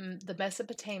from the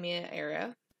Mesopotamia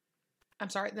area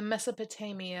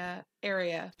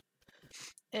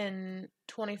in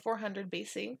 2400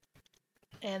 BC.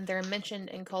 And they're mentioned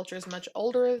in cultures much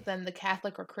older than the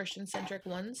Catholic or Christian-centric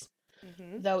ones,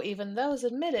 though even those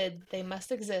admitted they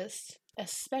must exist,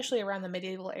 especially around the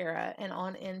medieval era and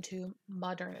on into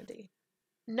modernity.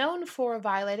 Known for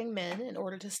violating men in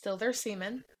order to steal their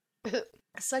semen,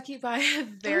 succubi have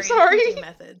varied hunting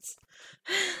methods.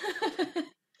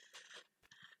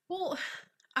 Well,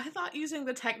 I thought using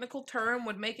the technical term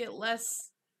would make it less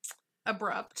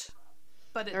abrupt,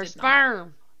 but it did not.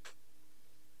 Sperm.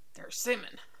 They're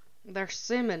semen. They're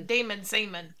semen. Demon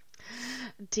semen.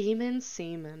 Demon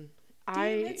semen.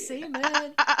 Demon semen.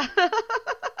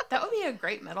 That would be a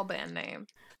great metal band name.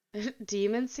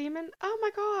 Demon semen? Oh my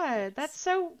god, that's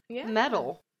so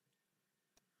metal.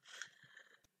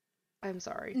 I'm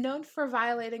sorry. Known for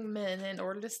violating men in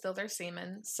order to steal their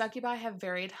semen, succubi have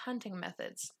varied hunting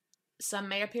methods. Some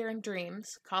may appear in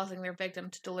dreams, causing their victim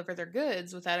to deliver their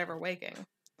goods without ever waking.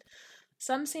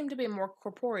 Some seem to be more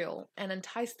corporeal and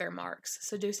entice their marks,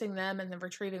 seducing them and then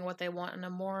retrieving what they want in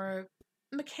a more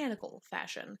mechanical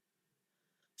fashion.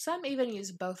 Some even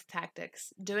use both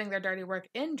tactics, doing their dirty work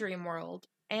in dream world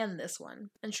and this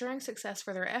one, ensuring success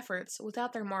for their efforts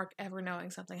without their mark ever knowing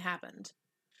something happened.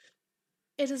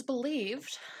 It is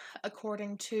believed,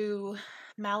 according to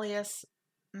Malleus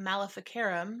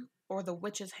Maleficarum, or the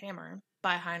Witch's Hammer,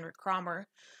 by Heinrich Kramer,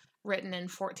 written in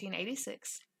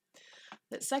 1486,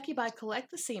 that succubi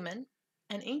collect the semen,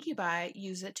 and incubi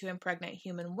use it to impregnate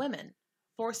human women,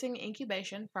 forcing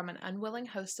incubation from an unwilling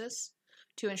hostess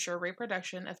to ensure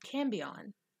reproduction of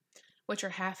cambion, which are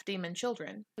half-demon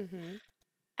children,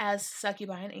 as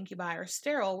succubi and incubi are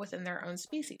sterile within their own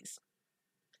species.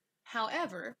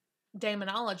 However,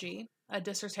 Daemonology, a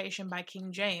dissertation by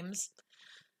King James,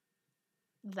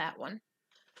 that one,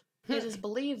 it is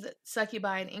believed that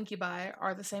succubi and incubi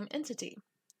are the same entity,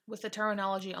 with the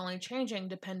terminology only changing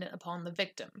dependent upon the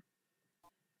victim.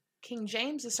 King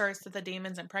James asserts that the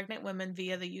demons impregnate women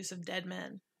via the use of dead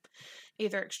men,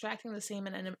 either extracting the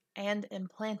semen and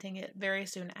implanting it very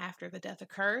soon after the death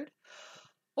occurred,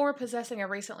 or possessing a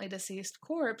recently deceased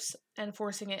corpse and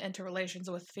forcing it into relations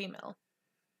with the female.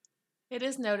 It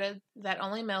is noted that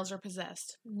only males are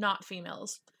possessed, not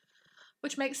females,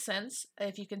 Which makes sense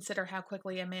if you consider how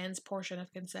quickly a man's portion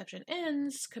of conception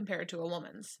ends compared to a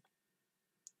woman's.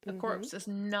 A corpse is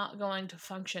not going to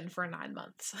function for 9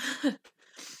 months.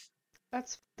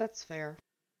 That's fair.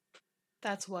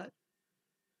 That's what?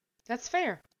 That's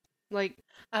fair. Like,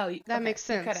 that okay, makes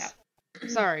sense. Cut out.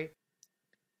 Sorry.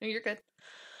 No, you're good.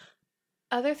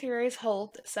 Other theories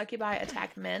hold that succubi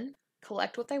attack men,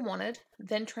 collect what they wanted,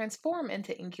 then transform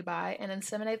into incubi and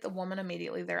inseminate the woman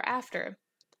immediately thereafter,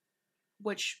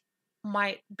 which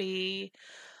might be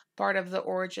part of the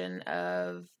origin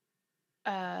of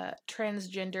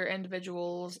transgender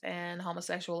individuals and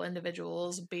homosexual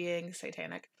individuals being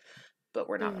satanic. But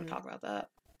we're not going to talk about that.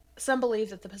 Some believe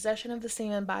that the possession of the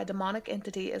semen by a demonic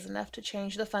entity is enough to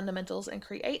change the fundamentals and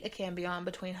create a cambion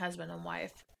between husband and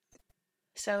wife.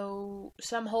 So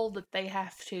some hold that they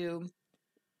have to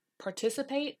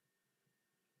participate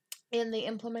in the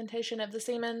implementation of the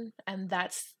semen, and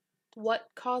that's what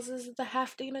causes the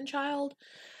half-demon child.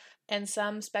 And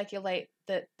some speculate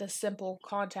that the simple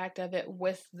contact of it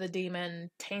with the demon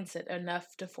taints it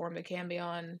enough to form the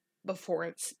cambion before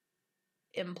it's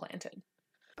implanted.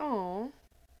 Oh.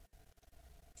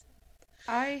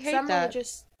 I hate that.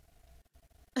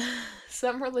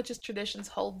 Some religious traditions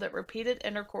hold that repeated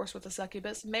intercourse with a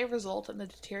succubus may result in the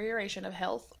deterioration of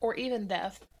health or even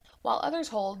death, while others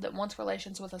hold that once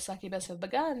relations with a succubus have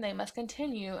begun, they must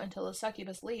continue until the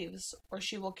succubus leaves, or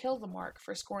she will kill the mark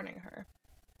for scorning her.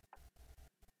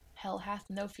 Hell hath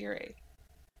no fury.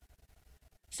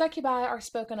 Succubi are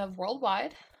spoken of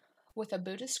worldwide, with a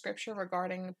Buddhist scripture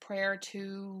regarding prayer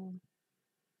to...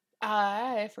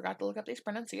 I forgot to look up these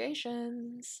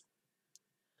pronunciations.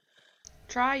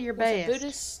 Try your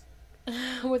best.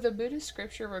 With a Buddhist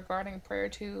scripture regarding prayer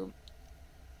to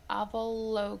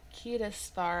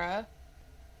Avalokitesvara,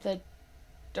 the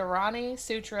Dharani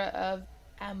Sutra of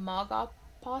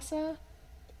Amagapasa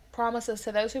promises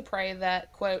to those who pray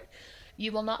that, quote,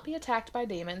 you will not be attacked by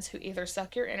demons who either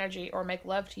suck your energy or make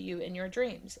love to you in your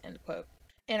dreams, end quote.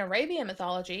 In Arabian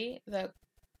mythology, the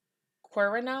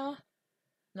Qurana,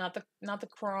 not the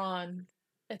Quran,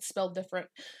 it's spelled different,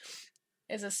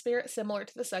 is a spirit similar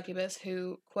to the succubus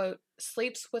who, quote,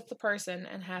 sleeps with the person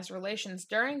and has relations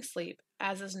during sleep,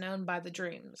 as is known by the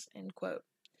dreams, end quote.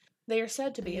 They are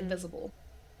said to be invisible.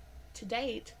 To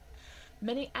date,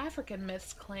 many African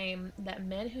myths claim that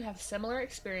men who have similar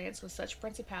experience with such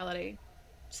principality,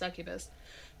 succubus,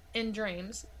 in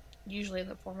dreams, usually in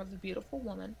the form of a beautiful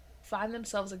woman, find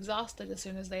themselves exhausted as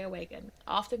soon as they awaken,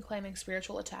 often claiming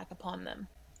spiritual attack upon them.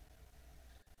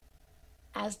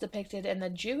 As depicted in the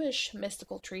Jewish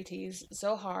mystical treatise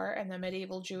Zohar and the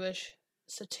medieval Jewish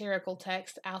satirical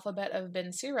text Alphabet of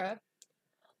Ben Sira,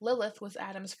 Lilith was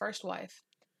Adam's first wife,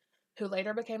 who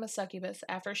later became a succubus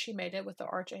after she mated with the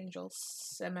archangel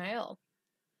Samael.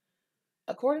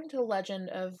 According to the legend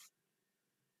of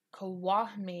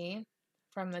Kawahmi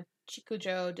from the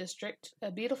Chikujo district,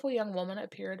 a beautiful young woman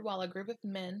appeared while a group of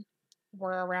men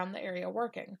were around the area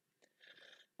working.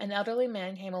 An elderly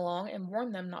man came along and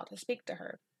warned them not to speak to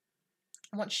her.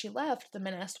 Once she left, the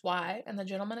men asked why, and the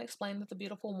gentleman explained that the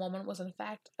beautiful woman was in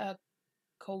fact a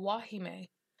Kawahime,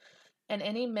 and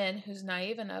any men who's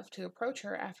naive enough to approach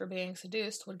her after being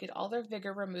seduced would get all their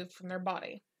vigor removed from their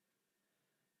body.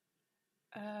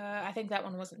 I think that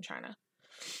one was in China.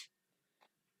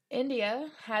 India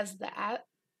has the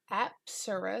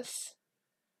Apsaras.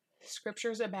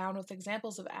 Scriptures abound with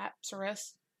examples of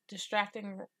Apsaras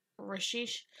distracting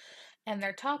Rishish and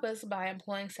their tapas by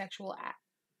employing sexual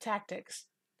tactics.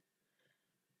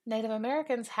 Native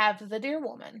Americans have the deer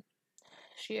woman.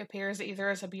 She appears either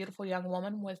as a beautiful young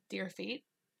woman with deer feet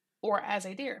or as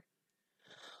a deer.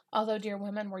 Although deer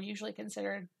women were usually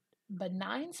considered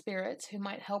benign spirits who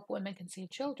might help women conceive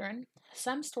children,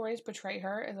 some stories portray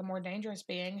her as a more dangerous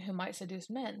being who might seduce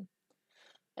men,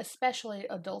 especially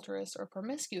adulterous or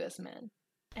promiscuous men,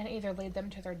 and either lead them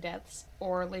to their deaths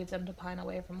or leave them to pine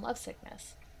away from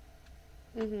lovesickness.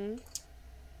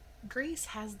 Greece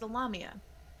has the Lamia.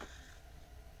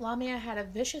 Lamia had a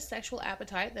vicious sexual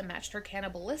appetite that matched her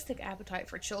cannibalistic appetite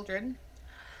for children,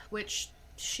 which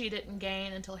she didn't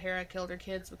gain until Hera killed her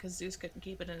kids because Zeus couldn't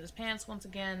keep it in his pants once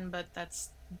again, but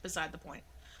that's beside the point.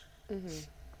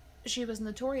 She was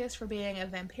notorious for being a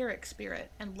vampiric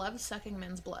spirit and loved sucking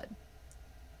men's blood.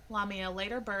 Lamia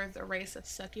later birthed a race of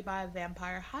succubi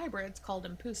vampire hybrids called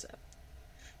Impusa.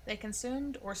 They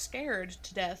consumed or scared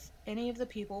to death any of the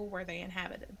people where they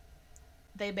inhabited.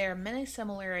 They bear many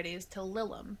similarities to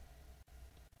Lilim.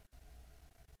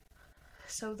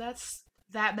 So that's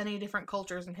that many different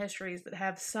cultures and histories that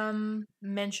have some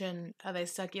mention of a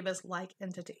succubus-like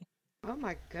entity. Oh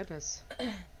my goodness.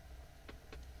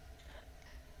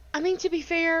 I mean, to be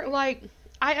fair, like,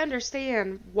 I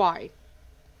understand why.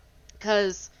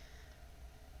 Because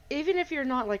even if you're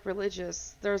not, like,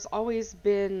 religious, there's always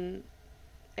been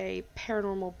a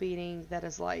paranormal being that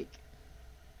is, like,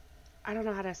 I don't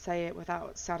know how to say it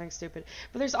without sounding stupid,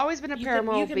 but there's always been a You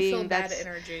paranormal can feel being bad that's,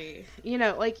 energy.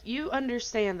 like, you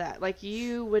understand that. Like,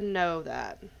 you would know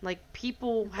that. Like,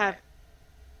 people have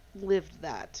Right. lived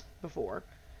that before,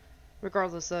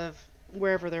 regardless of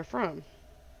wherever they're from.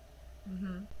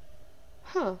 Mm-hmm.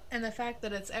 Huh. And the fact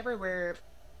that it's everywhere,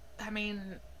 I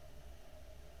mean,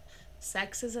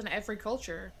 sex is in every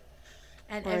culture.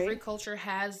 And every Right? culture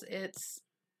has its,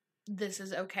 this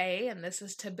is okay and this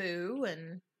is taboo.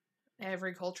 And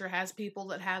every culture has people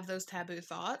that have those taboo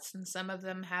thoughts. And some of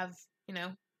them have, you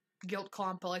know, guilt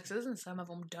complexes and some of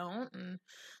them don't. And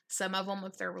some of them,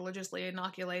 if they're religiously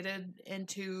inoculated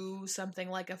into something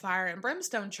like a fire and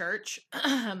brimstone church,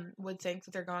 would think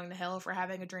that they're going to hell for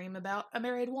having a dream about a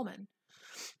married woman.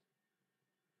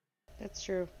 That's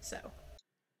true. So,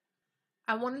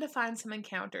 I wanted to find some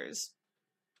encounters.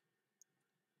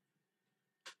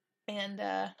 And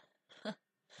I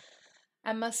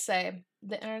must say,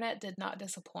 the internet did not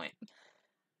disappoint.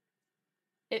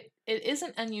 It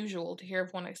isn't unusual to hear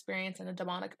of one experiencing a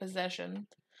demonic possession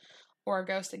or a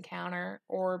ghost encounter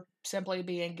or simply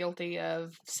being guilty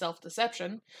of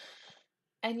self-deception.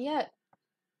 And yet,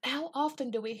 how often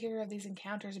do we hear of these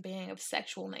encounters being of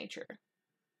sexual nature?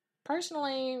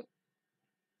 Personally,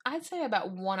 I'd say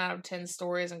about 1 out of 10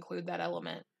 stories include that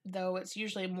element, though it's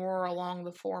usually more along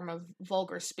the form of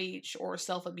vulgar speech or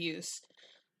self-abuse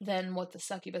than what the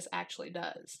succubus actually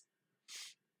does.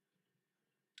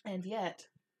 And yet,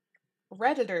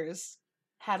 Redditors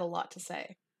had a lot to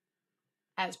say,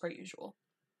 as per usual.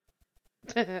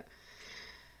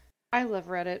 I love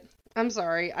Reddit. I'm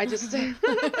sorry. I just.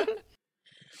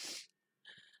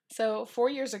 So, 4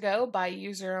 years ago, by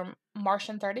user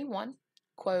Martian31,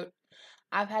 quote,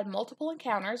 I've had multiple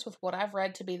encounters with what I've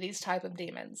read to be these type of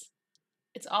demons.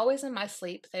 It's always in my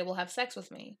sleep they will have sex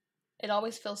with me. It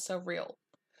always feels so real.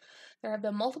 There have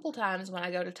been multiple times when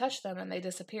I go to touch them and they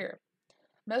disappear.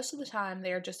 Most of the time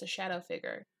they are just a shadow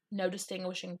figure, no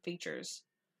distinguishing features.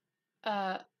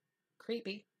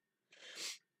 Creepy.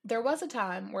 There was a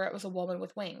time where it was a woman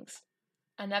with wings.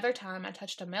 Another time I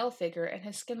touched a male figure and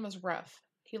his skin was rough.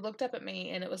 He looked up at me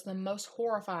and it was the most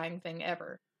horrifying thing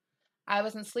ever. I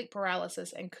was in sleep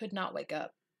paralysis and could not wake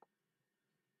up.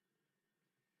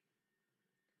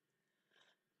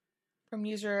 From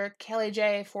user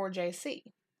KellyJ4JC,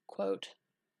 quote,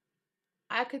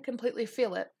 I could completely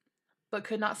feel it, but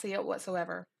could not see it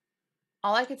whatsoever.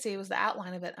 All I could see was the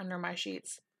outline of it under my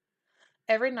sheets.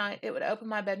 Every night it would open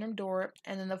my bedroom door,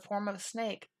 and in the form of a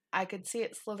snake, I could see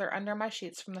it slither under my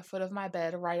sheets from the foot of my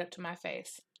bed right up to my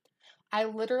face. I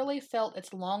literally felt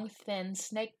its long, thin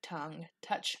snake tongue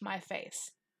touch my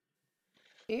face.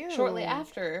 Shortly Ew.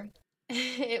 after,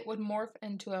 it would morph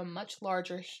into a much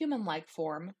larger human-like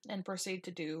form and proceed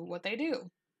to do what they do.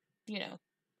 You know.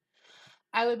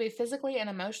 I would be physically and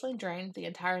emotionally drained the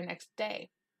entire next day.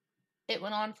 It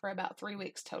went on for about 3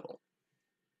 weeks total.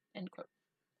 End quote.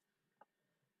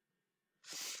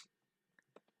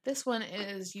 This one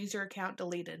is user account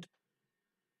deleted.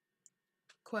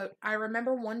 Quote, I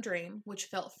remember one dream, which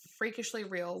felt freakishly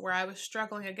real, where I was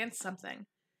struggling against something,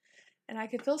 and I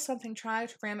could feel something try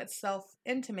to ram itself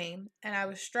into me, and I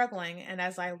was struggling, and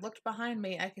as I looked behind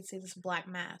me, I could see this black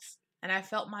mass, and I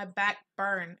felt my back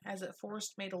burn as it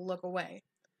forced me to look away.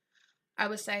 I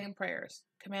was saying prayers,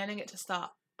 commanding it to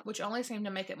stop, which only seemed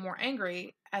to make it more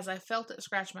angry as I felt it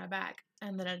scratch my back,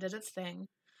 and then it did its thing,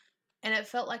 and it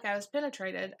felt like I was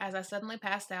penetrated as I suddenly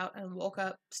passed out and woke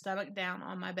up, stomach down,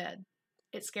 on my bed.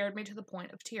 It scared me to the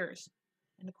point of tears.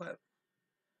 End quote.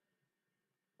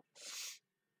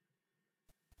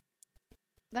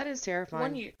 That is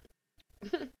terrifying.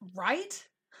 Right?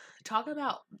 Talk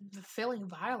about the feeling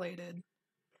violated.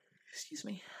 Excuse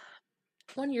me.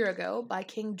 1 year ago, by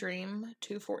King Dream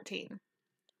 214.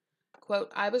 Quote,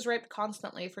 I was raped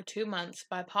constantly for 2 months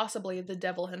by possibly the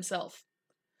devil himself.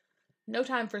 No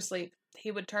time for sleep. He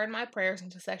would turn my prayers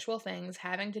into sexual things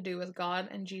having to do with God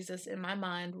and Jesus in my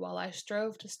mind while I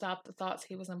strove to stop the thoughts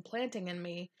he was implanting in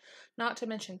me, not to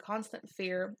mention constant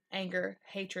fear, anger,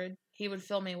 hatred he would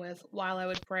fill me with while I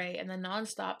would pray, and the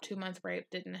non-stop 2-month rape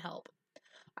didn't help.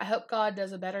 I hope God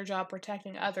does a better job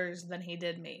protecting others than he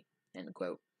did me. End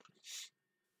quote.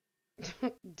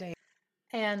 Damn.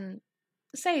 And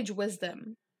Sage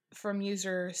Wisdom from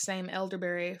user same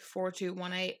Elderberry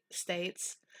 4218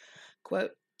 states,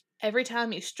 quote, every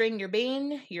time you string your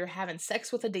bean, you're having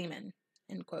sex with a demon.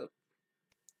 End quote.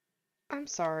 I'm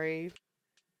sorry.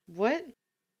 What?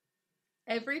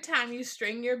 Every time you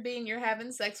string your bean, you're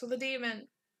having sex with a demon.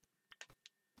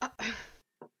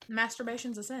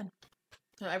 Masturbation's a sin.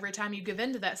 So every time you give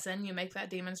in to that sin, you make that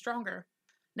demon stronger.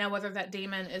 Now, whether that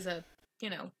demon is a,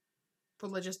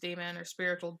 religious demon or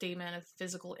spiritual demon, a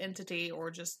physical entity,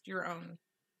 or just your own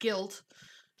guilt,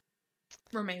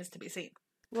 remains to be seen.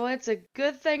 Well, it's a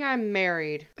good thing I'm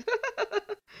married.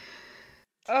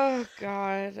 Oh,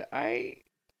 God.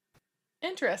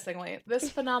 Interestingly,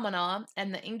 this phenomena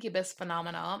and the incubus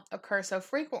phenomena occur so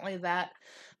frequently that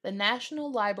the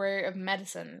National Library of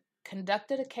Medicine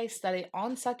conducted a case study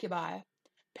on succubi,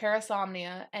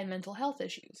 parasomnia, and mental health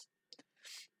issues.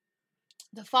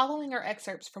 The following are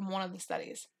excerpts from one of the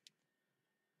studies.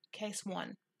 Case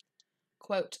 1.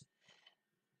 Quote,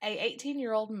 a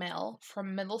 18-year-old male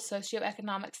from middle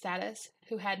socioeconomic status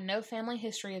who had no family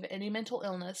history of any mental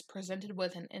illness presented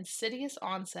with an insidious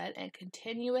onset and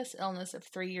continuous illness of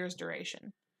 3 years'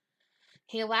 duration.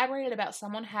 He elaborated about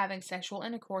someone having sexual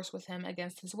intercourse with him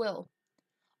against his will.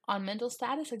 On mental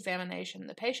status examination,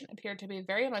 the patient appeared to be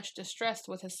very much distressed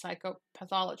with his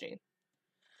psychopathology.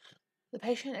 The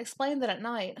patient explained that at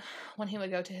night, when he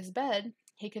would go to his bed,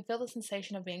 he could feel the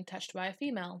sensation of being touched by a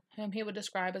female, whom he would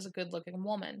describe as a good-looking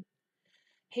woman.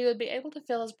 He would be able to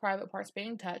feel his private parts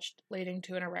being touched, leading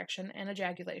to an erection and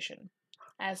ejaculation.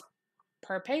 As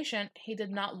per patient, he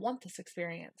did not want this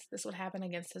experience. This would happen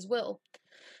against his will,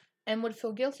 and would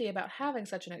feel guilty about having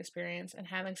such an experience and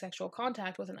having sexual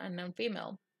contact with an unknown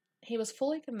female. He was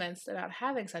fully convinced about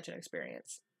having such an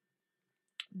experience.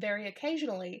 Very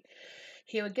occasionally,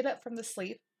 he would get up from the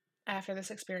sleep after this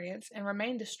experience and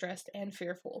remain distressed and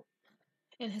fearful.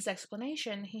 In his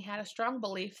explanation, he had a strong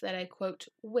belief that a, quote,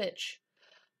 witch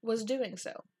was doing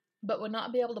so, but would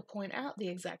not be able to point out the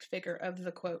exact figure of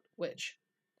the, quote, witch.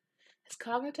 His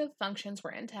cognitive functions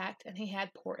were intact and he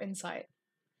had poor insight.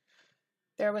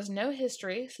 There was no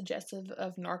history suggestive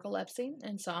of narcolepsy,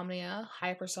 insomnia,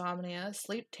 hypersomnia,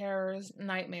 sleep terrors,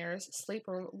 nightmares,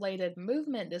 sleep-related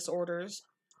movement disorders,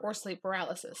 or sleep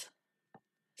paralysis.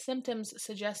 Symptoms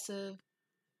suggestive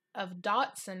of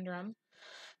DOT syndrome,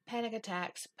 panic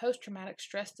attacks, post-traumatic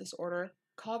stress disorder,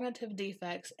 cognitive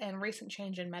defects, and recent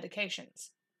change in medications.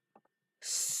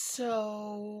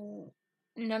 So,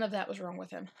 none of that was wrong with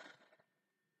him.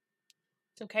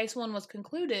 So, case 1 was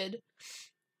concluded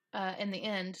in the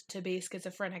end to be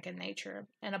schizophrenic in nature,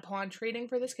 and upon treating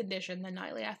for this condition, the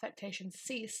nightly affectations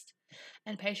ceased,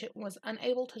 and patient was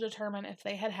unable to determine if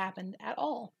they had happened at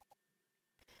all.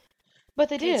 But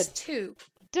they Case did. 2.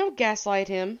 Don't gaslight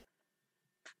him.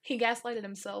 He gaslighted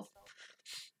himself.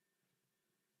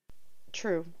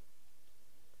 True.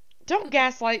 Don't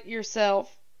gaslight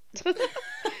yourself.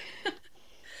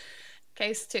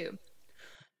 Case 2.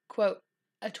 Quote,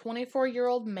 a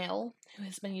 24-year-old male who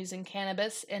has been using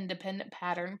cannabis in dependent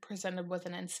pattern presented with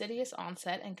an insidious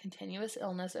onset and continuous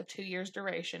illness of 2 years'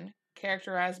 duration,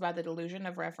 characterized by the delusion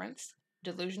of reference,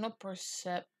 delusional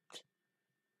percept.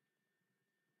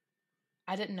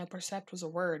 I didn't know percept was a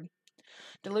word.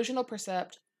 Delusional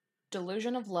percept,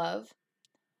 delusion of love,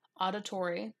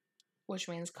 auditory, which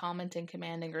means commenting,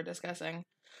 commanding, or discussing,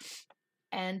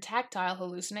 and tactile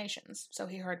hallucinations. So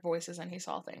he heard voices and he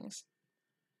saw things.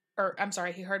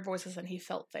 He heard voices and he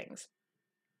felt things.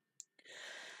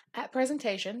 At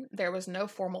presentation, there was no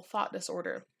formal thought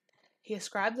disorder. He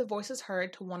ascribed the voices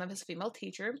heard to one of his female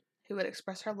teachers, who would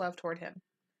express her love toward him.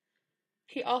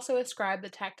 He also ascribed the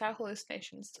tactile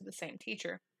hallucinations to the same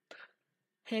teacher.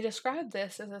 He described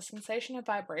this as a sensation of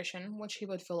vibration which he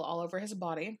would feel all over his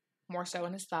body, more so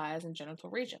in his thighs and genital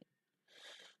region.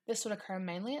 This would occur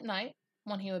mainly at night,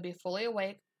 when he would be fully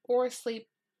awake or asleep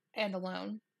and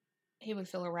alone. He would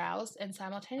feel aroused and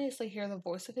simultaneously hear the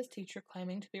voice of his teacher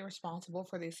claiming to be responsible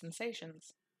for these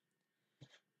sensations.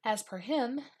 As per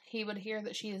him, he would hear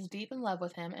that she is deep in love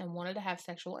with him and wanted to have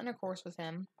sexual intercourse with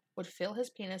him, would feel his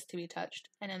penis to be touched,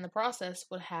 and in the process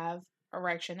would have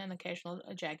erection and occasional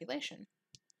ejaculation.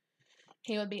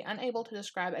 He would be unable to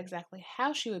describe exactly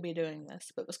how she would be doing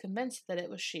this, but was convinced that it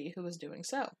was she who was doing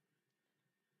so.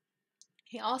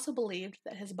 He also believed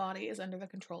that his body is under the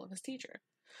control of his teacher,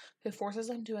 who forces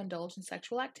him to indulge in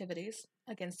sexual activities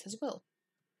against his will.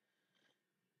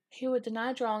 He would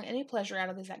deny drawing any pleasure out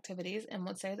of these activities and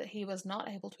would say that he was not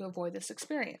able to avoid this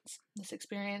experience. This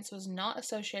experience was not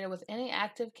associated with any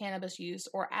active cannabis use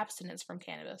or abstinence from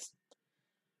cannabis.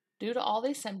 Due to all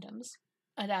these symptoms,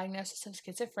 a diagnosis of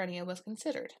schizophrenia was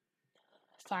considered.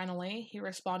 Finally, he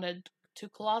responded to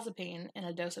clozapine in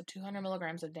a dose of 200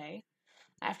 milligrams a day.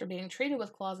 After being treated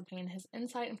with clozapine, his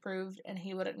insight improved and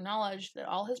he would acknowledge that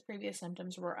all his previous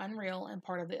symptoms were unreal and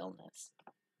part of the illness.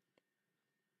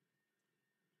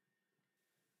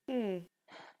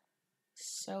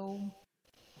 So,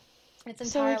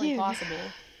 It's So entirely again,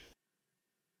 possible.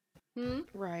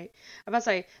 right. I'm about to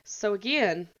say, so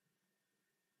again,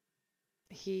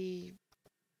 he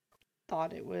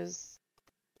thought it was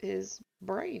his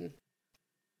brain.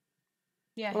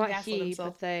 Yeah, Well, he not gaslit he,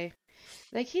 himself. but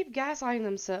they keep gaslighting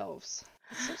themselves.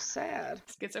 It's so sad.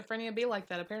 Schizophrenia be like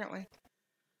that, apparently.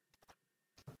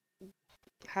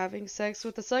 Having sex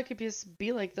with a succubus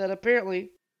be like that,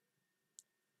 apparently.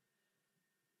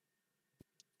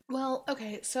 Well,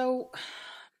 okay, so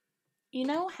you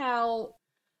know how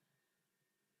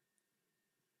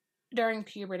during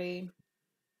puberty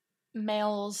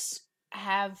males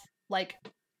have like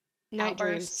Night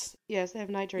outbursts? dreams. Yes, they have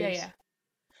night Yeah, dreams. yeah.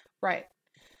 Right.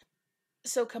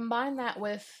 So combine that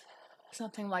with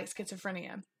something like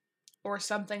schizophrenia or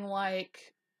something like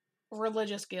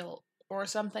religious guilt or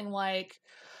something like,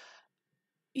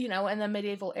 in the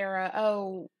medieval era,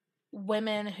 oh,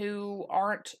 women who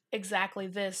aren't exactly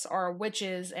this are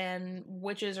witches and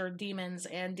witches are demons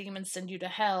and demons send you to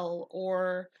hell,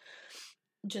 or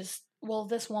just, well,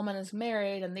 this woman is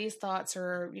married and these thoughts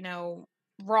are,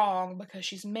 wrong because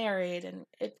she's married. And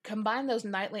it combined those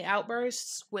nightly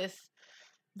outbursts with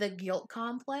the guilt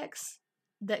complex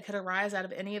that could arise out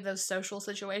of any of those social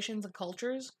situations and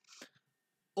cultures,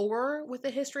 or with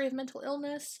the history of mental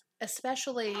illness,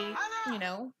 especially,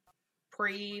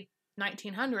 pre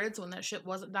 1900s when that shit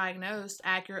wasn't diagnosed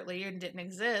accurately and didn't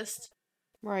exist,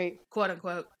 Right. quote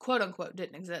unquote,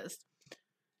 didn't exist.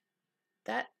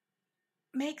 That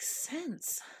makes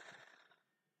sense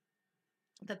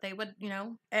that they would,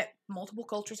 multiple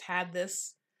cultures had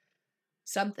this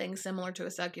something similar to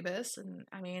a succubus, and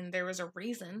I mean, there was a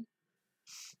reason.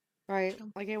 Right.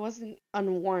 Like, it wasn't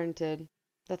unwarranted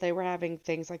that they were having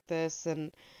things like this,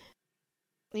 and,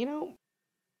 you know,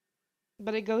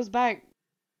 but it goes back,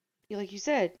 like you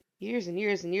said, years and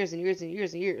years and years and years and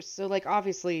years and years. So, like,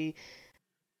 obviously,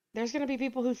 there's going to be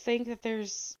people who think that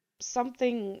there's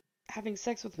something having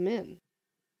sex with men.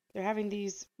 They're having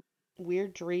these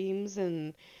weird dreams,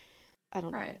 and I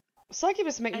don't know. Right.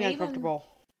 Succubus make And me even uncomfortable.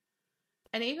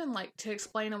 and even like to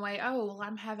explain away, oh, well,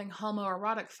 I'm having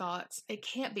homoerotic thoughts. It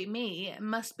can't be me. It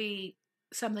must be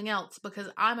something else because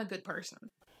I'm a good person.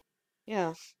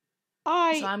 Yeah. So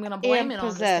I I'm going to blame am it on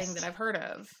this thing that possessed. I've heard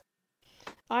of.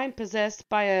 I'm possessed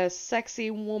by a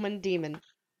sexy woman demon.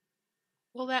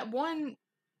 Well, that one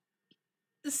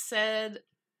said,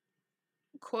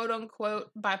 quote unquote,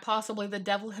 by possibly the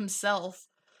devil himself.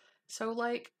 So,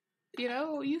 like,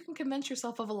 you can convince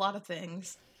yourself of a lot of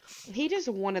things. He just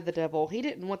wanted the devil. He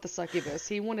didn't want the succubus.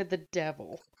 He wanted the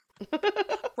devil.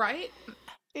 Right?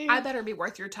 I better be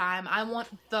worth your time. I want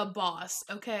the boss,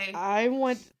 okay? I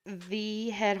want the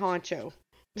head honcho.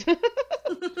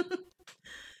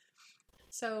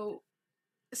 So,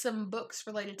 some books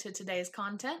related to today's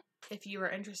content, if you are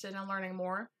interested in learning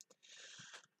more.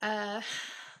 If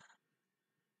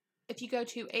you go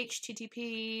to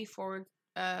http forward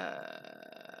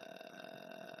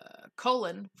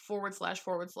colon /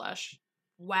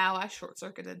 wow, I short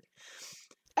circuited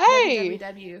Hey!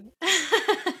 www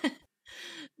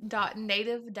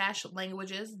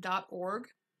native-languages.org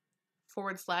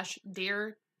 /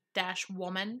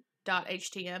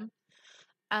 dear-woman.htm.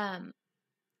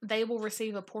 They will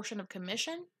receive a portion of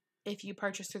commission if you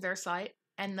purchase through their site,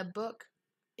 and the book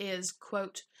is,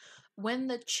 quote, When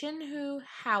the Chinhu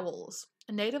Howls,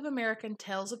 Native American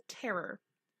Tales of Terror,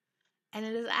 and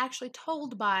it is actually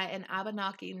told by an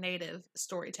Abenaki native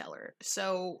storyteller.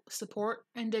 So support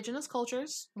indigenous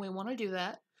cultures. We want to do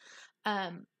that.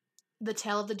 The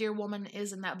Tale of the Dear Woman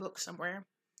is in that book somewhere.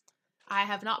 I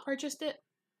have not purchased it,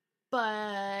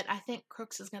 but I think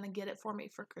Crooks is going to get it for me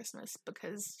for Christmas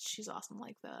because she's awesome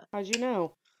like that. How'd you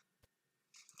know?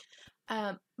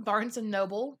 Barnes &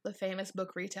 Noble, the famous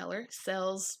book retailer,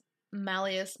 sells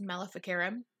Malleus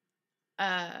Maleficarum.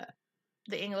 The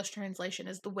English translation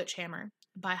is The Witch Hammer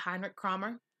by Heinrich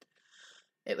Kramer.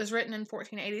 It was written in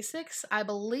 1486. I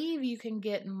believe you can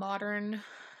get modern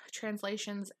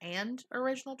translations and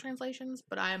original translations,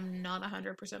 but I am not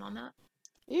 100% on that.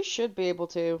 You should be able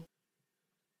to.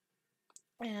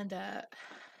 And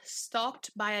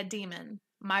Stalked by a Demon,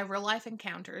 My Real-Life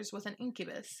Encounters with an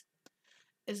Incubus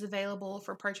is available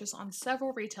for purchase on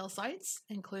several retail sites,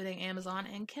 including Amazon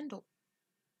and Kindle.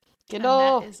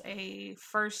 Kindle! And that is a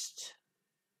first,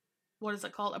 what is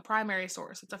it called? A primary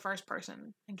source. It's a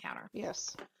first-person encounter.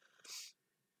 Yes.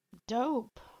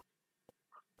 Dope.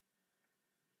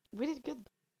 We did good.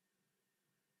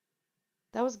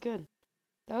 That was good.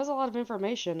 That was a lot of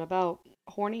information about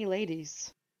horny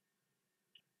ladies.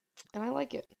 And I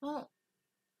like it. Well,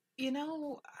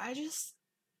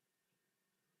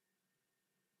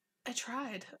 I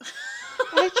tried.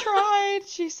 I tried,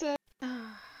 she said.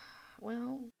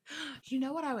 Well, You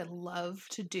know what I would love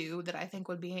to do that I think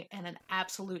would be an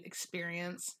absolute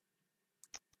experience?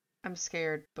 I'm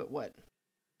scared, but what?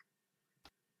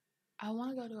 I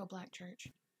want to go to a black church.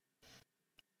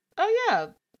 Oh yeah,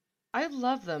 I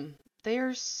love them. They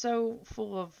are so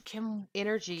full of Can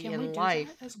energy can we and do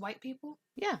life. that as white people?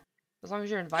 Yeah, as long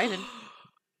as you're invited.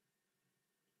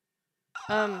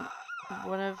 Um,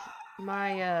 one of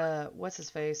my what's his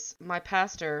face? My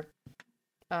pastor.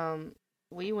 Um,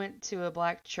 we went to a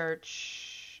black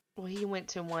church. Well, he went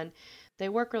to one. They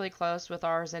work really close with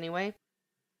ours anyway,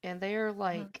 and they are Mhm.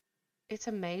 like, it's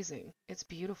amazing. It's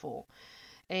beautiful.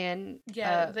 And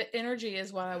Yeah, the energy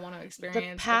is what I want to the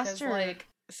experience because, pastor, like,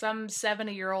 some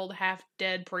 70-year-old half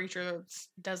dead preacher that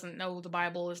doesn't know the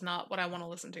Bible is not what I want to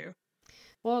listen to.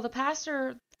 well, the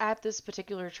pastor at this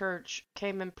particular church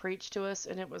came and preached to us,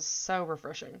 and it was so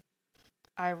refreshing.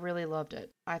 I really loved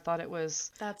it. I thought it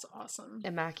was That's awesome.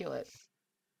 immaculate.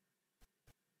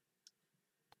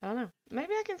 I don't know.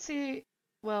 Maybe I can see.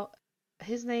 Well,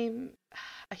 his name,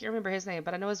 I can't remember his name,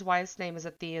 but I know his wife's name is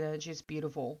Athena, and she's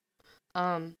beautiful.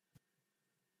 Um,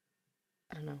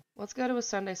 I don't know. Let's go to a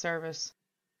Sunday service.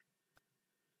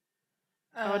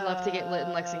 I would love to get lit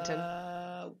in Lexington.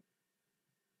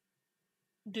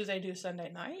 Do they do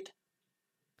Sunday night?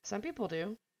 Some people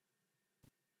do.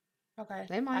 Okay.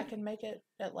 They I might. can make it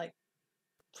at like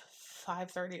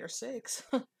 5:30 or 6.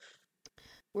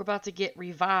 We're about to get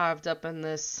revived up in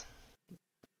this.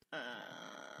 Uh,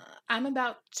 I'm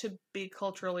about to be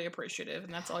culturally appreciative,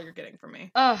 and that's all you're getting from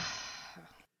me.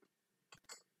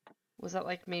 Was that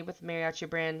like me with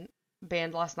mariachi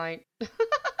band last night?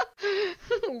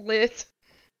 Lit.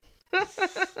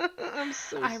 I'm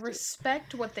so I stupid.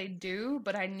 respect what they do,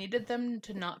 but I needed them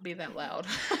to not be that loud.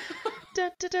 Da,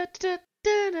 da, da, da,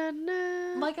 da, da,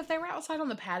 da. Like, if they were outside on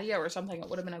the patio or something, it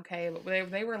would have been okay, but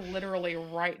they were literally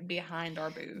right behind our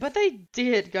booth. But they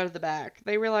did go to the back.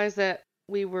 They realized that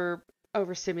we were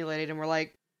overstimulated and were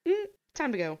like,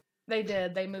 time to go. They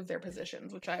did. They moved their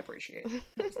positions, which I appreciate.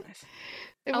 That was nice.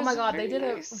 It Oh was my god, they very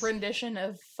did nice. a rendition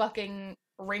of fucking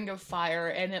Ring of Fire,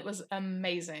 and it was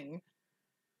amazing.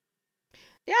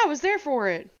 Yeah, I was there for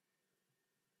it.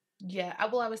 Yeah, I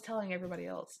was telling everybody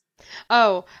else.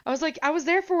 Oh, I was like, I was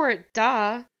there for it,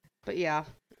 duh. But yeah,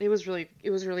 it was really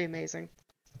amazing.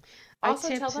 Also,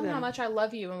 I tell tipped them how them. much I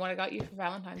love you and what I got you for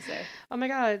Valentine's Day. Oh my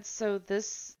god, so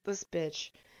this bitch,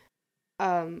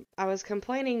 I was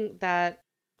complaining that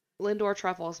Lindor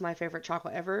truffle is my favorite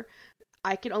chocolate ever.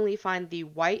 I can only find the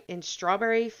white and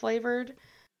strawberry flavored,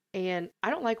 and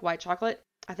I don't like white chocolate.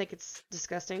 I think it's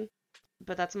disgusting,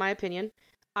 but that's my opinion.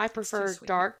 I It's too prefer sweet.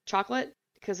 dark chocolate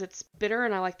because it's bitter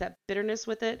and I like that bitterness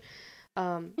with it.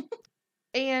 Um,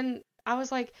 and I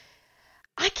was like,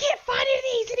 I can't find any of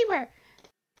these anywhere.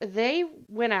 They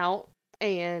went out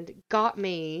and got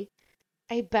me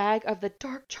a bag of the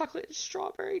dark chocolate and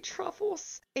strawberry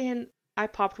truffles, and I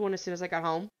popped one as soon as I got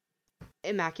home.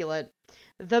 Immaculate.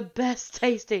 The best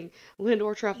tasting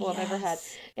Lindor truffle I've ever had.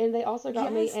 Yes. And they also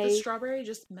got me the strawberry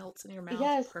just melts in your mouth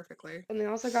Yes. perfectly. and they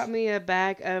also got me a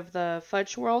bag of the fudge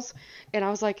swirls, and I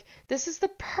was like, this is the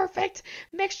perfect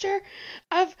mixture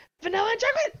of vanilla and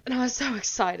chocolate, and I was so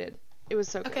excited. It was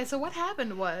so good. Okay, so what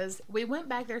happened was we went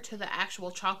back there to the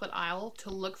actual chocolate aisle to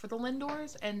look for the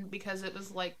Lindors, and because it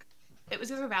was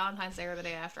either Valentine's Day or the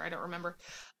day after, I don't remember.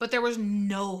 But there was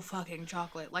no fucking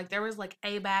chocolate. Like, there was like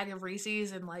a bag of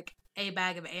Reese's and like a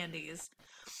bag of Andes.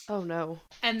 Oh no.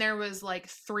 And there was like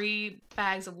 3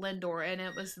 bags of Lindor, and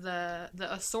it was the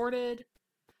assorted,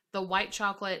 the white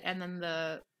chocolate, and then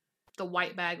the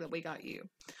white bag that we got you.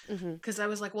 Mm-hmm. Because I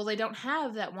was like, well, they don't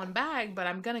have that one bag, but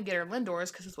I'm gonna get her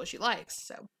Lindor's because it's what she likes.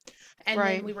 So, and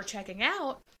Right. then we were checking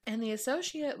out, and the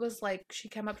associate was like, she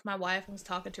came up to my wife and was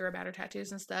talking to her about her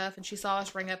tattoos and stuff, and she saw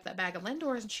us ring up that bag of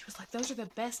Lindor's, and she was like, those are the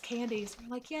best candies. And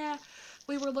we're like, yeah,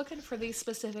 we were looking for these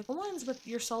specific ones, but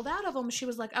you're sold out of them. And she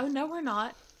was like, oh no, we're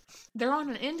not. They're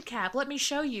on an end cap. Let me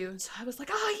show you. And so I was like,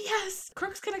 oh yes,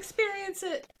 Crooks can experience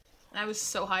it. And I was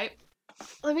so hyped.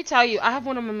 Let me tell you, I have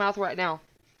one in my mouth right now.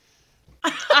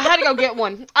 I had to go get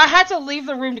one. I had to leave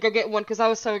the room to go get one because I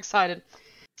was so excited.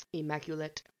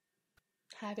 Immaculate.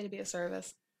 Happy to be of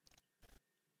service.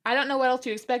 I don't know what else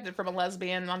you expected from a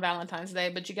lesbian on Valentine's Day,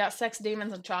 but you got sex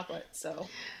demons and chocolate, so.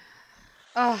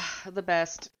 Ah, the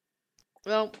best.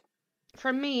 Well,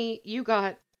 from me, you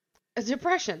got a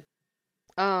depression.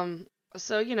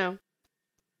 So, you know,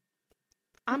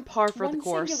 I'm par for the course.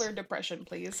 One singular depression,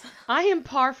 please. I am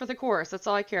par for the course. That's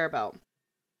all I care about.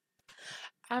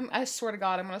 I swear to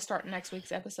God, I'm going to start next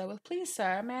week's episode with, please,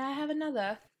 sir, may I have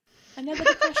another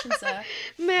depression, sir?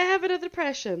 May I have another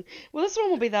depression? Well, this one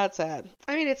won't be that sad.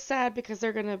 I mean, it's sad because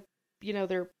they're gonna,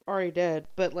 they're already dead,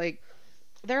 but, like,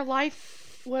 their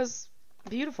life was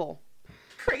beautiful.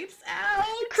 Creeps out.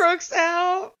 Crooks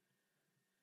out.